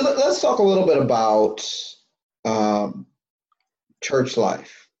 Okay, so let's talk a little bit about church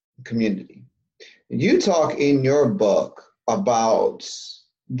life, community. You talk in your book about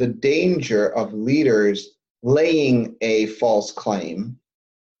the danger of leaders laying a false claim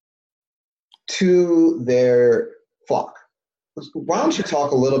to their flock. Why don't you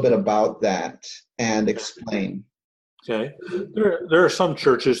talk a little bit about that and explain. Okay. There are some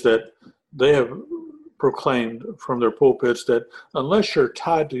churches that they have proclaimed from their pulpits that unless you're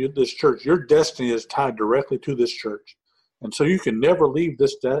tied to this church, your destiny is tied directly to this church. And so you can never leave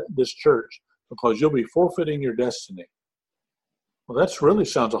this church because you'll be forfeiting your destiny. Well, that really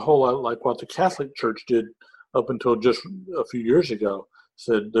sounds a whole lot like what the Catholic Church did up until just a few years ago.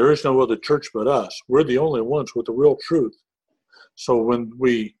 Said there is no other church but us. We're the only ones with the real truth. So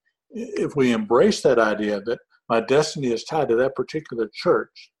if we embrace that idea that my destiny is tied to that particular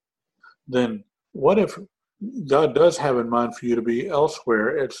church, then what if God does have in mind for you to be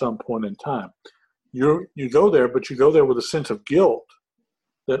elsewhere at some point in time? You go there, but you go there with a sense of guilt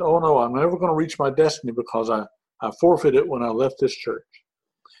that, oh no, I'm never going to reach my destiny because I forfeited when I left this church.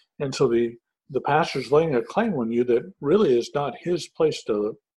 And so the pastor's laying a claim on you that really is not his place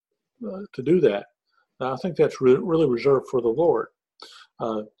to do that. Now, I think that's really reserved for the Lord.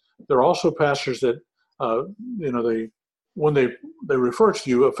 There are also pastors that, when they refer to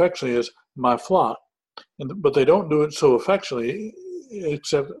you affectionately as my flock, but they don't do it so affectionately,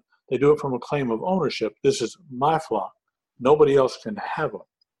 except they do it from a claim of ownership. This is my flock. Nobody else can have them.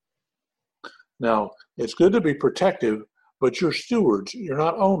 Now, it's good to be protective, but you're stewards. You're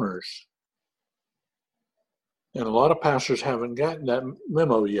not owners. And a lot of pastors haven't gotten that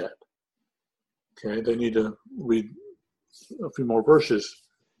memo yet. Okay, they need to read a few more verses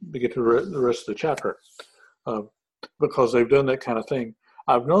to get to the rest of the chapter, because they've done that kind of thing.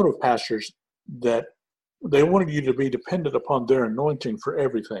 I've known of pastors that they wanted you to be dependent upon their anointing for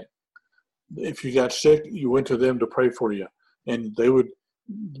everything. If you got sick, you went to them to pray for you, and they would,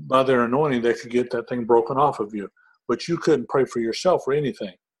 by their anointing, they could get that thing broken off of you. But you couldn't pray for yourself or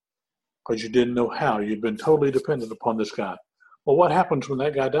anything because you didn't know how. You'd been totally dependent upon this guy. Well, what happens when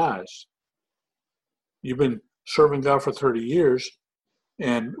that guy dies? You've been serving God for 30 years,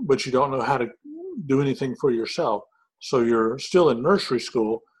 but you don't know how to do anything for yourself. So you're still in nursery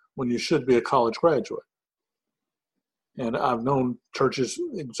school when you should be a college graduate. And I've known churches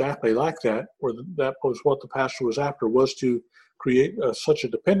exactly like that, where that was what the pastor was after, was to create such a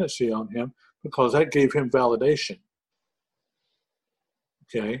dependency on him because that gave him validation.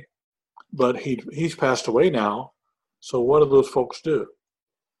 Okay, but he's passed away now. So what do those folks do?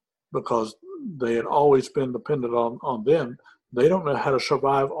 Because they had always been dependent on them. They don't know how to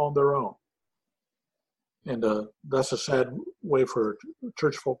survive on their own. And that's a sad way for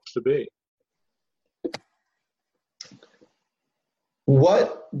church folks to be.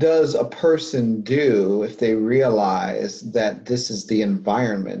 What does a person do if they realize that this is the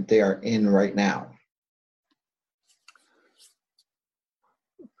environment they are in right now?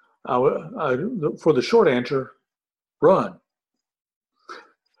 For the short answer, run.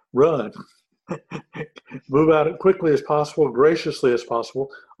 Run. Move out as quickly as possible, graciously as possible.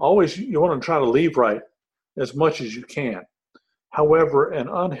 Always, you want to try to leave right as much as you can. However, an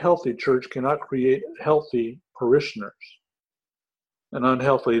unhealthy church cannot create healthy parishioners. An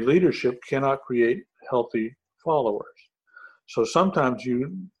unhealthy leadership cannot create healthy followers. So sometimes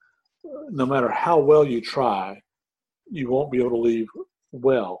no matter how well you try, you won't be able to leave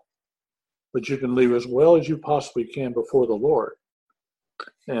well. But you can leave as well as you possibly can before the Lord.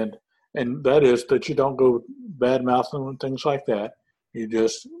 And that is that you don't go bad-mouthing and things like that. You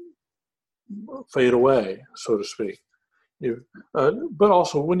just fade away, so to speak. But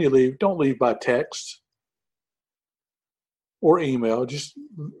also, when you leave, don't leave by text or email. Just,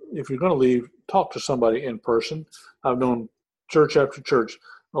 if you're going to leave, talk to somebody in person. I've known church after church,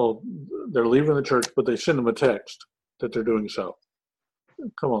 they're leaving the church, but they send them a text that they're doing so.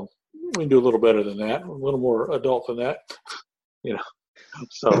 Come on, we can do a little better than that, a little more adult than that,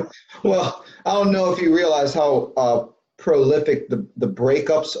 So, well, I don't know if you realize how prolific the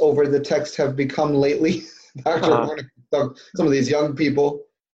breakups over the text have become lately, Dr. Warner, some of these young people.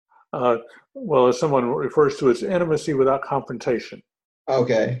 Well, as someone refers to, it's intimacy without confrontation.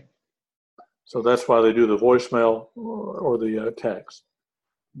 Okay. So that's why they do the voicemail or the text.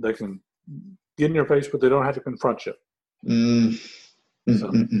 They can get in your face, but they don't have to confront you.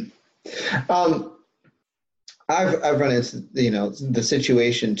 So. I've run into the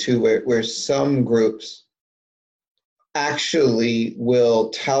situation too where some groups actually will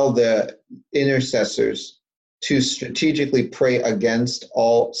tell the intercessors to strategically pray against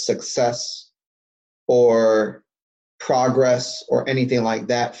all success or progress or anything like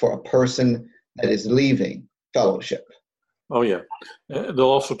that for a person that is leaving fellowship. Oh yeah, they'll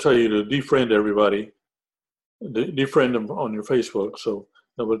also tell you to defriend everybody, defriend them on your Facebook, so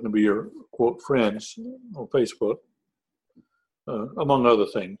they're looking to be your, quote, friends on Facebook, among other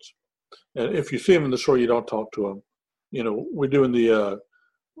things. And if you see them in the store, you don't talk to them. We're doing the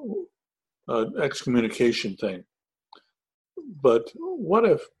excommunication thing. But what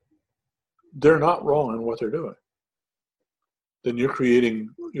if they're not wrong in what they're doing? Then you're creating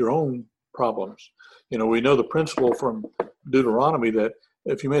your own problems. We know the principle from Deuteronomy that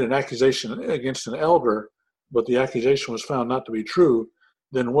if you made an accusation against an elder, but the accusation was found not to be true,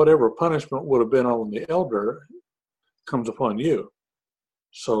 then whatever punishment would have been on the elder comes upon you.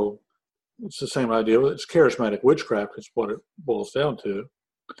 So it's the same idea. It's charismatic witchcraft is what it boils down to.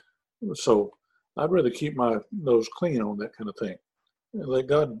 So I'd rather keep my nose clean on that kind of thing. And let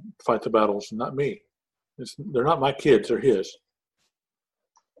God fight the battles, not me. They're not my kids, they're his.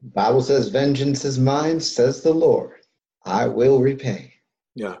 The Bible says, vengeance is mine, says the Lord. I will repay.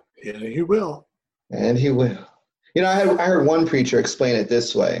 Yeah, he will. And he will. I heard one preacher explain it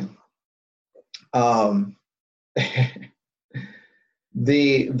this way.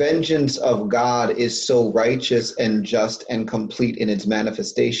 The vengeance of God is so righteous and just and complete in its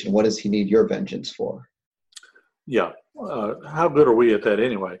manifestation. What does he need your vengeance for? Yeah. How good are we at that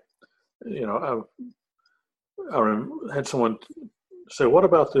anyway? I had someone say, what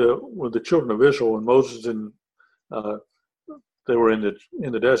about with the children of Israel when Moses and they were in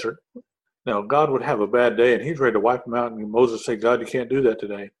the desert? Now, God would have a bad day, and he's ready to wipe them out. And Moses said, God, you can't do that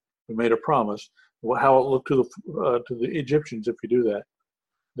today. We made a promise. How it looked to the Egyptians if you do that.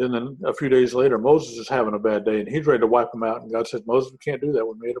 Then a few days later, Moses is having a bad day, and he's ready to wipe them out. And God said, Moses, we can't do that.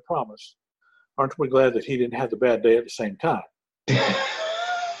 We made a promise. Aren't we glad that he didn't have the bad day at the same time?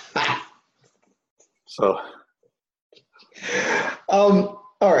 So. All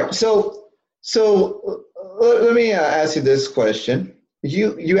right. So let me ask you this question.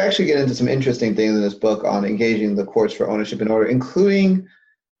 You actually get into some interesting things in this book on engaging the courts for ownership and order, including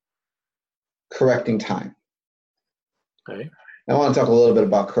correcting time. Okay. I want to talk a little bit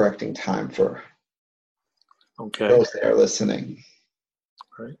about correcting time for those that are listening.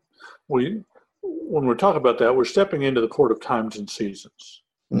 Right. When we're talking about that, we're stepping into the court of times and seasons.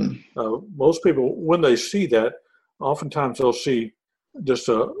 Most people, when they see that, oftentimes they'll see just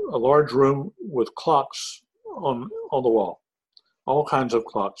a large room with clocks on the wall. All kinds of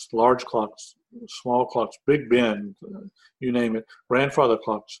clocks, large clocks, small clocks, Big Ben, you name it, grandfather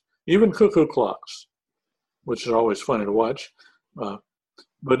clocks, even cuckoo clocks, which is always funny to watch. But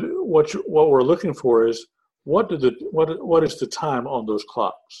what we're looking for is what is the time on those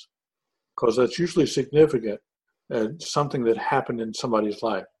clocks? Because that's usually significant, something that happened in somebody's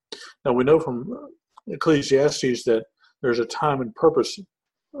life. Now we know from Ecclesiastes that there's a time and purpose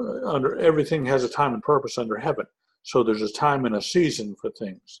under everything has a time and purpose under heaven. So there's a time and a season for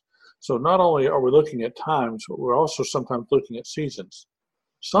things. So not only are we looking at times, but we're also sometimes looking at seasons.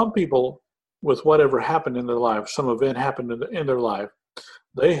 Some people, with whatever happened in their life, some event happened in their life,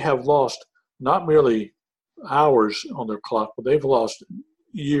 they have lost not merely hours on their clock, but they've lost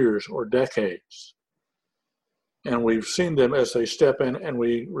years or decades. And we've seen them as they step in, and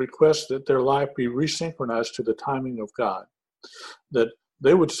we request that their life be resynchronized to the timing of God, that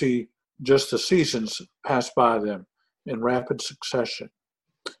they would see just the seasons pass by them in rapid succession.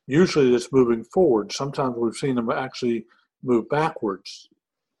 Usually it's moving forward. Sometimes we've seen them actually move backwards,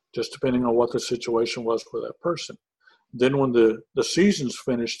 just depending on what the situation was for that person. Then when the seasons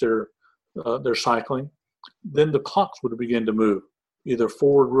finish their cycling, then the clocks would begin to move, either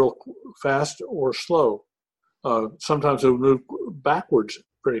forward real fast or slow. Sometimes it would move backwards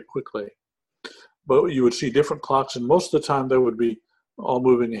pretty quickly. But you would see different clocks, and most of the time they would be all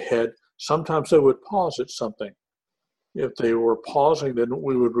moving ahead. Sometimes they would pause at something. If they were pausing, then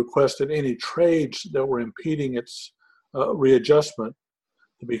we would request that any trades that were impeding its readjustment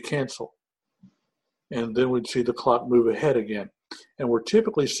to be canceled. And then we'd see the clock move ahead again. And we're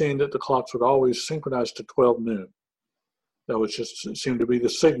typically seeing that the clocks would always synchronize to 12 noon. That would just seem to be the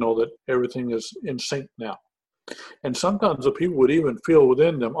signal that everything is in sync now. And sometimes the people would even feel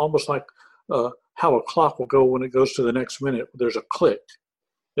within them, almost like how a clock will go when it goes to the next minute. There's a click.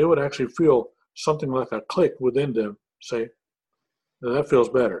 They would actually feel something like a click within them, say, that feels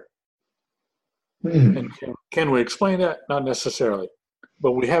better. And can we explain that? Not necessarily.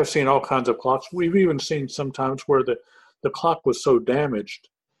 But we have seen all kinds of clocks. We've even seen sometimes where the clock was so damaged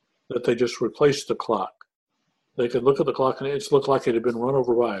that they just replaced the clock. They could look at the clock and it looked like it had been run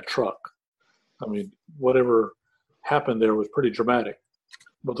over by a truck. I mean, whatever happened there was pretty dramatic.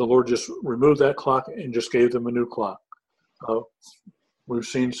 But the Lord just removed that clock and just gave them a new clock. We've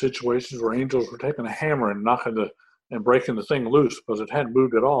seen situations where angels were taking a hammer and and breaking the thing loose because it hadn't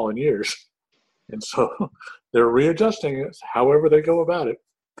moved at all in years. And so they're readjusting it however they go about it.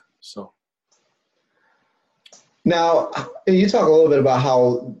 So. Now, you talk a little bit about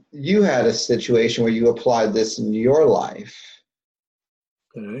how you had a situation where you applied this in your life.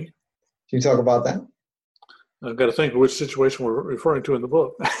 Okay. Can you talk about that? I've got to think of which situation we're referring to in the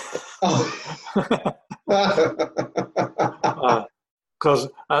book. Because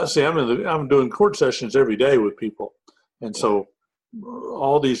see, I'm doing court sessions every day with people, and so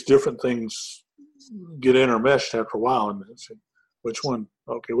all these different things get intermeshed after a while. And which one?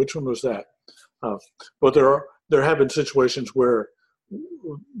 Okay, which one was that? But there have been situations where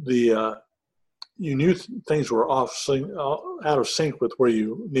you knew things were out of sync with where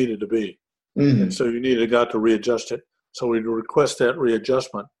you needed to be, and so you needed a God to readjust it. So we'd request that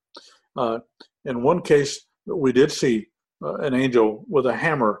readjustment. In one case, we did see an angel with a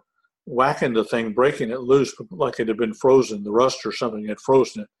hammer whacking the thing, breaking it loose like it had been frozen. The rust or something had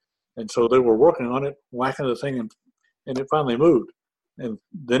frozen it. And so they were working on it, whacking the thing, and it finally moved. And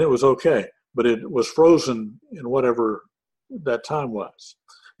then it was okay. But it was frozen in whatever that time was.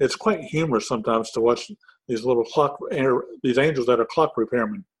 It's quite humorous sometimes to watch these these angels that are clock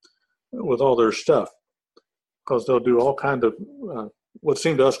repairmen with all their stuff, because they'll do all kind of what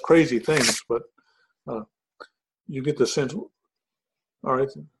seem to us crazy things, but you get the sense, all right,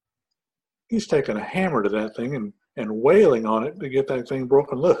 he's taking a hammer to that thing and wailing on it to get that thing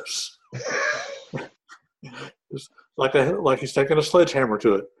broken loose. It's like he's taking a sledgehammer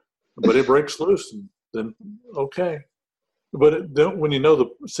to it, but it breaks loose, and then okay. But then when you know the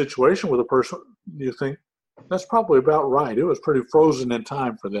situation with a person, you think that's probably about right. It was pretty frozen in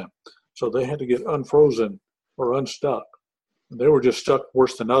time for them, so they had to get unfrozen or unstuck. They were just stuck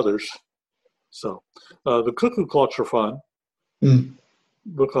worse than others. So the cuckoo clocks are fun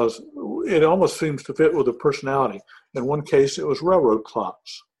because it almost seems to fit with the personality. In one case, it was railroad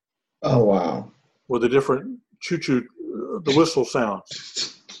clocks. Oh, wow. With the different choo-choo, the whistle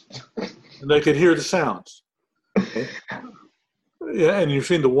sounds. And they could hear the sounds. Okay. Yeah, and you've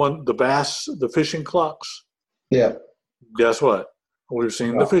seen the fishing clocks? Yeah. Guess what? We've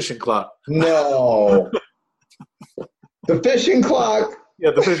seen the fishing clock. No. The fishing clock?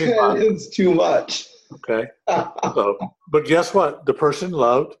 Yeah, the fishing clock. It's too much. Okay. But guess what? The person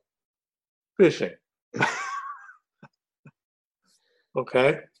loved fishing.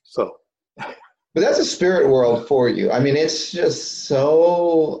 Okay. So. But that's a spirit world for you. I mean, it's just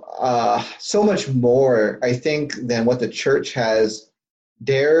so much more, I think, than what the church has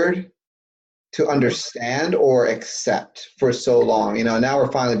dared to understand or accept for so long. You know, now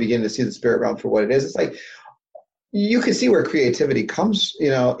we're finally beginning to see the spirit realm for what it is. It's like you can see where creativity comes,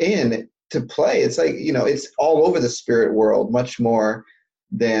 in to play. It's like, it's all over the spirit world, much more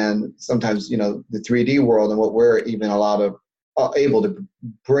than sometimes, the 3D world and what we're even able to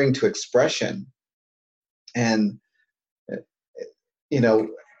bring to expression. And,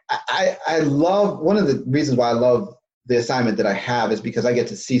 I love, one of the reasons why I love the assignment that I have is because I get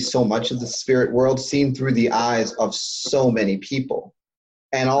to see so much of the spirit world seen through the eyes of so many people.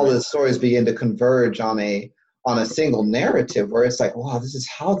 And all the stories begin to converge on a single narrative where it's like, wow, this is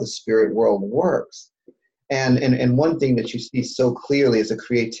how the spirit world works. And one thing that you see so clearly is the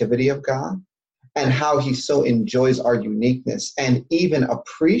creativity of God and how he so enjoys our uniqueness and even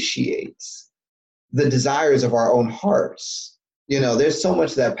appreciates the desires of our own hearts. There's so much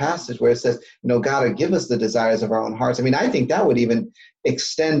of that passage where it says, God will give us the desires of our own hearts. I mean, I think that would even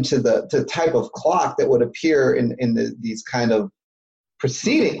extend to the type of clock that would appear in these kind of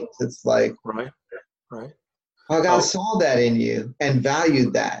proceedings. It's like, right. Oh, God saw that in you and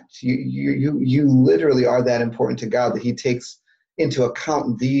valued that. You literally are that important to God that he takes into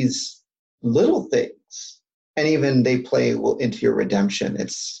account these little things, and even they play into your redemption.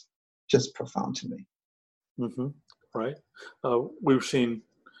 It's just profound to me. Mm-hmm. Right. We've seen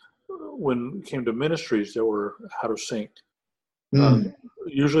when it came to ministries that were out of sync.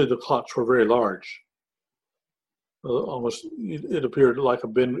 Usually the clocks were very large. Almost, it appeared like a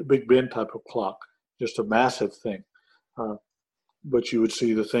Big Ben type of clock, just a massive thing. But you would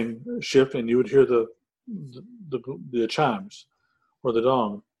see the thing shift, and you would hear the chimes or the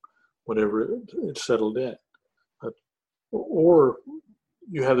gong, whatever it settled in. Or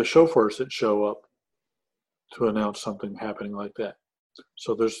you have the chauffeurs that show up to announce something happening like that.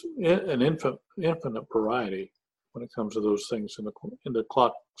 So there's an infinite variety when it comes to those things in the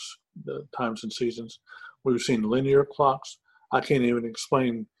clocks, the times and seasons. We've seen linear clocks. I can't even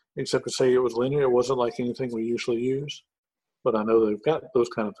explain except to say it was linear. It wasn't like anything we usually use, but I know they've got those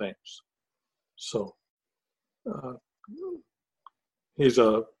kind of things. So he's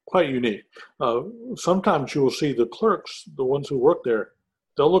quite unique. Sometimes you will see the clerks, the ones who work there,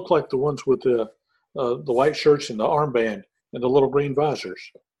 they'll look like the ones with the white shirts and the armband and the little green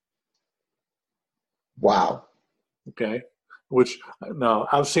visors. Wow. Okay. Which, now,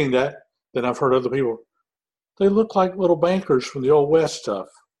 I've seen that. Then I've heard other people, they look like little bankers from the Old West stuff.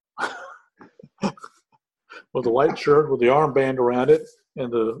 with a white shirt with the armband around it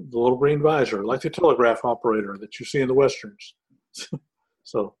and the little green visor, like the telegraph operator that you see in the Westerns.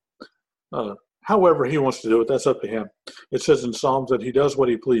 So, however he wants to do it, that's up to him. It says in Psalms that he does what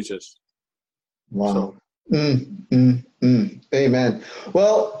he pleases. Wow. Amen.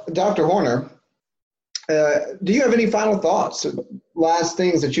 Well, Dr. Horner, do you have any final thoughts, last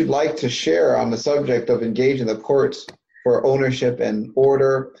things that you'd like to share on the subject of engaging the courts for ownership and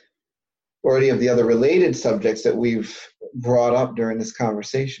order, or any of the other related subjects that we've brought up during this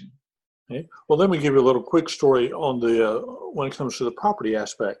conversation? Okay. Well, let me give you a little quick story on the when it comes to the property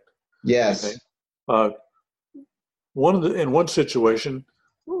aspect. Yes. Okay. In one situation,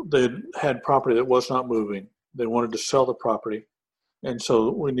 they had property that was not moving. They wanted to sell the property, and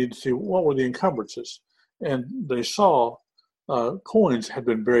so we need to see what were the encumbrances. And they saw coins had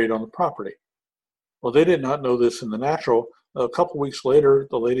been buried on the property. Well, they did not know this in the natural. A couple weeks later,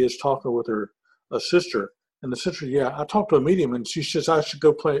 the lady is talking with her sister, and the sister, I talked to a medium, and she says I should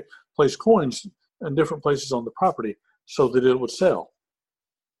go place coins in different places on the property so that it would sell.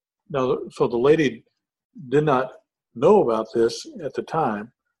 Now, so the lady did not know about this at the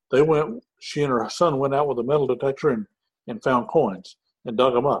time. She and her son went out with a metal detector and found coins and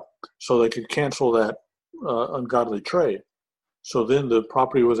dug them up so they could cancel that ungodly trade. So then the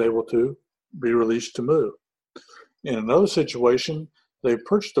property was able to be released to move. In another situation, they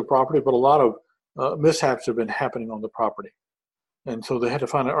purchased the property, but a lot of mishaps have been happening on the property. And so they had to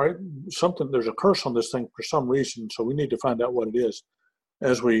find out, all right, there's a curse on this thing for some reason, so we need to find out what it is.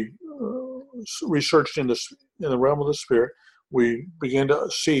 As we researched in the realm of the spirit, we began to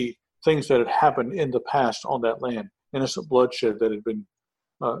see things that had happened in the past on that land, innocent bloodshed that had been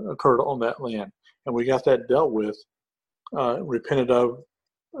occurred on that land. And we got that dealt with, repented of,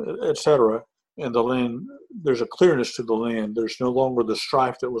 etc. And the land, there's a clearness to the land. There's no longer the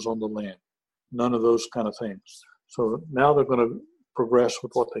strife that was on the land. None of those kind of things. So now they're going to progress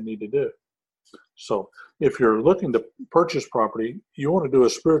with what they need to do. So if you're looking to purchase property, you want to do a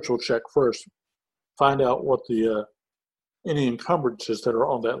spiritual check first. Find out what any encumbrances that are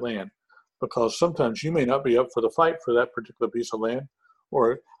on that land, because sometimes you may not be up for the fight for that particular piece of land,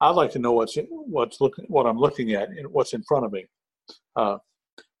 or I'd like to know what I'm looking at and what's in front of me.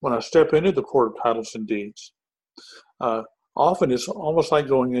 When I step into the court of titles and deeds, often it's almost like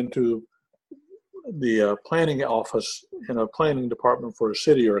going into the planning office in a planning department for a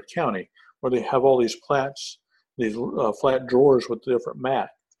city or a county, where they have all these plats, these flat drawers with different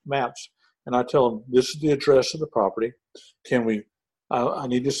maps. And I tell them, this is the address of the property. I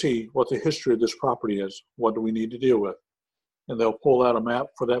need to see what the history of this property is. What do we need to deal with? And they'll pull out a map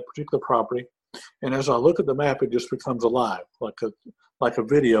for that particular property. And as I look at the map, it just becomes alive, like a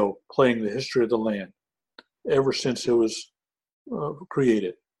video playing the history of the land ever since it was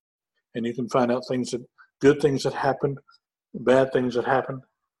created. And you can find out good things that happened, bad things that happened.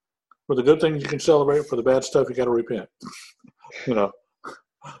 For the good things you can celebrate. For the bad stuff, you got to repent.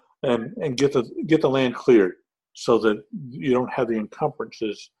 And get the land cleared so that you don't have the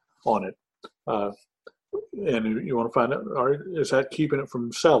encumbrances on it. And you want to find out, all right, is that keeping it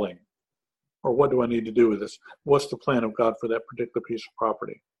from selling? Or what do I need to do with this? What's the plan of God for that particular piece of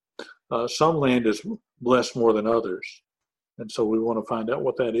property? Some land is blessed more than others. And so we want to find out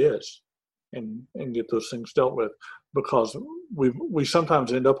what that is and get those things dealt with, because we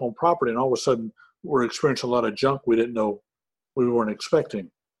sometimes end up on property and all of a sudden we're experiencing a lot of junk we weren't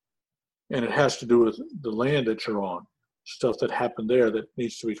expecting. And it has to do with the land that you're on, stuff that happened there that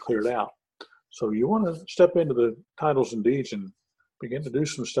needs to be cleared out. So you want to step into the titles and deeds and begin to do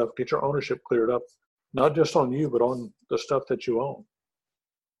some stuff, get your ownership cleared up, not just on you, but on the stuff that you own.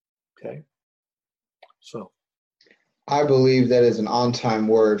 Okay? So I believe that is an on-time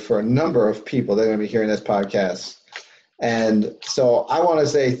word for a number of people that are going to be hearing this podcast. And so I want to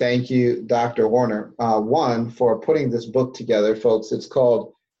say thank you, Dr. Horner, one, for putting this book together, folks. It's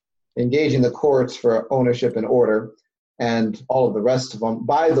called Engaging the Courts for Ownership and Order, and all of the rest of them.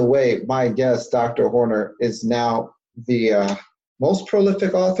 By the way, my guest, Dr. Horner, is now the most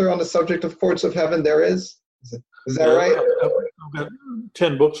prolific author on the subject of courts of heaven there is. Is that right? I've got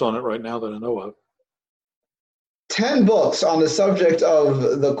 10 books on it right now that I know of. 10 books on the subject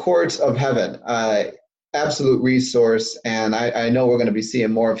of the courts of heaven. Absolute resource, and I know we're going to be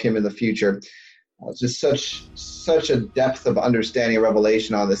seeing more of him in the future. Just such a depth of understanding and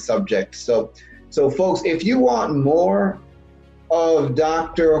revelation on this subject. So folks, if you want more of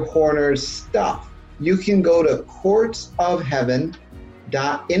Dr. Horner's stuff, you can go to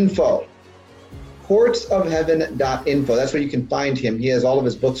courtsofheaven.info. Courtsofheaven.info. That's where you can find him. He has all of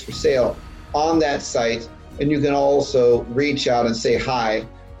his books for sale on that site, and you can also reach out and say hi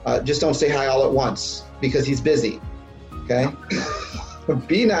Just don't say hi all at once because he's busy. Okay?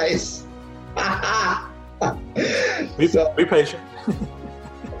 Be nice. Be patient.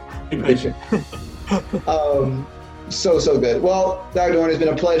 Be patient. So good. Well, Dr. Warren, it's been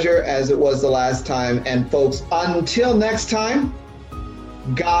a pleasure as it was the last time. And folks, until next time,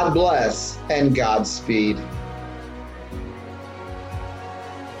 God bless and Godspeed.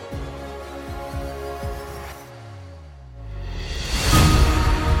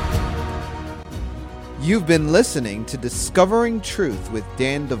 You've been listening to Discovering Truth with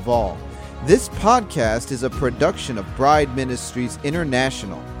Dan Duvall. This podcast is a production of Bride Ministries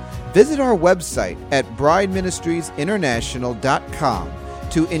International. Visit our website at brideministriesinternational.com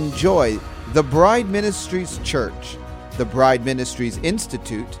to enjoy the Bride Ministries Church, the Bride Ministries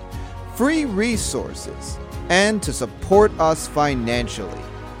Institute, free resources, and to support us financially.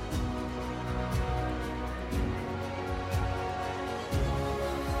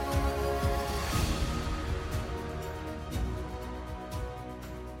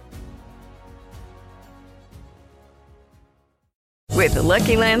 With the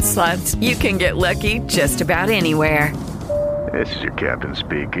Lucky Land Slots, you can get lucky just about anywhere. This is your captain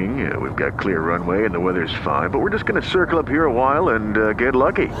speaking. We've got clear runway and the weather's fine, but we're just going to circle up here a while and get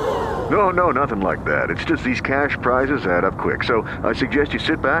lucky. No, nothing like that. It's just these cash prizes add up quick. So I suggest you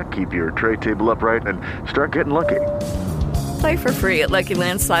sit back, keep your tray table upright, and start getting lucky. Play for free at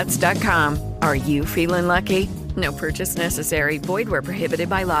LuckyLandSlots.com. Are you feeling lucky? No purchase necessary. Void where prohibited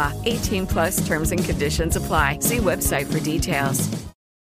by law. 18+ terms and conditions apply. See website for details.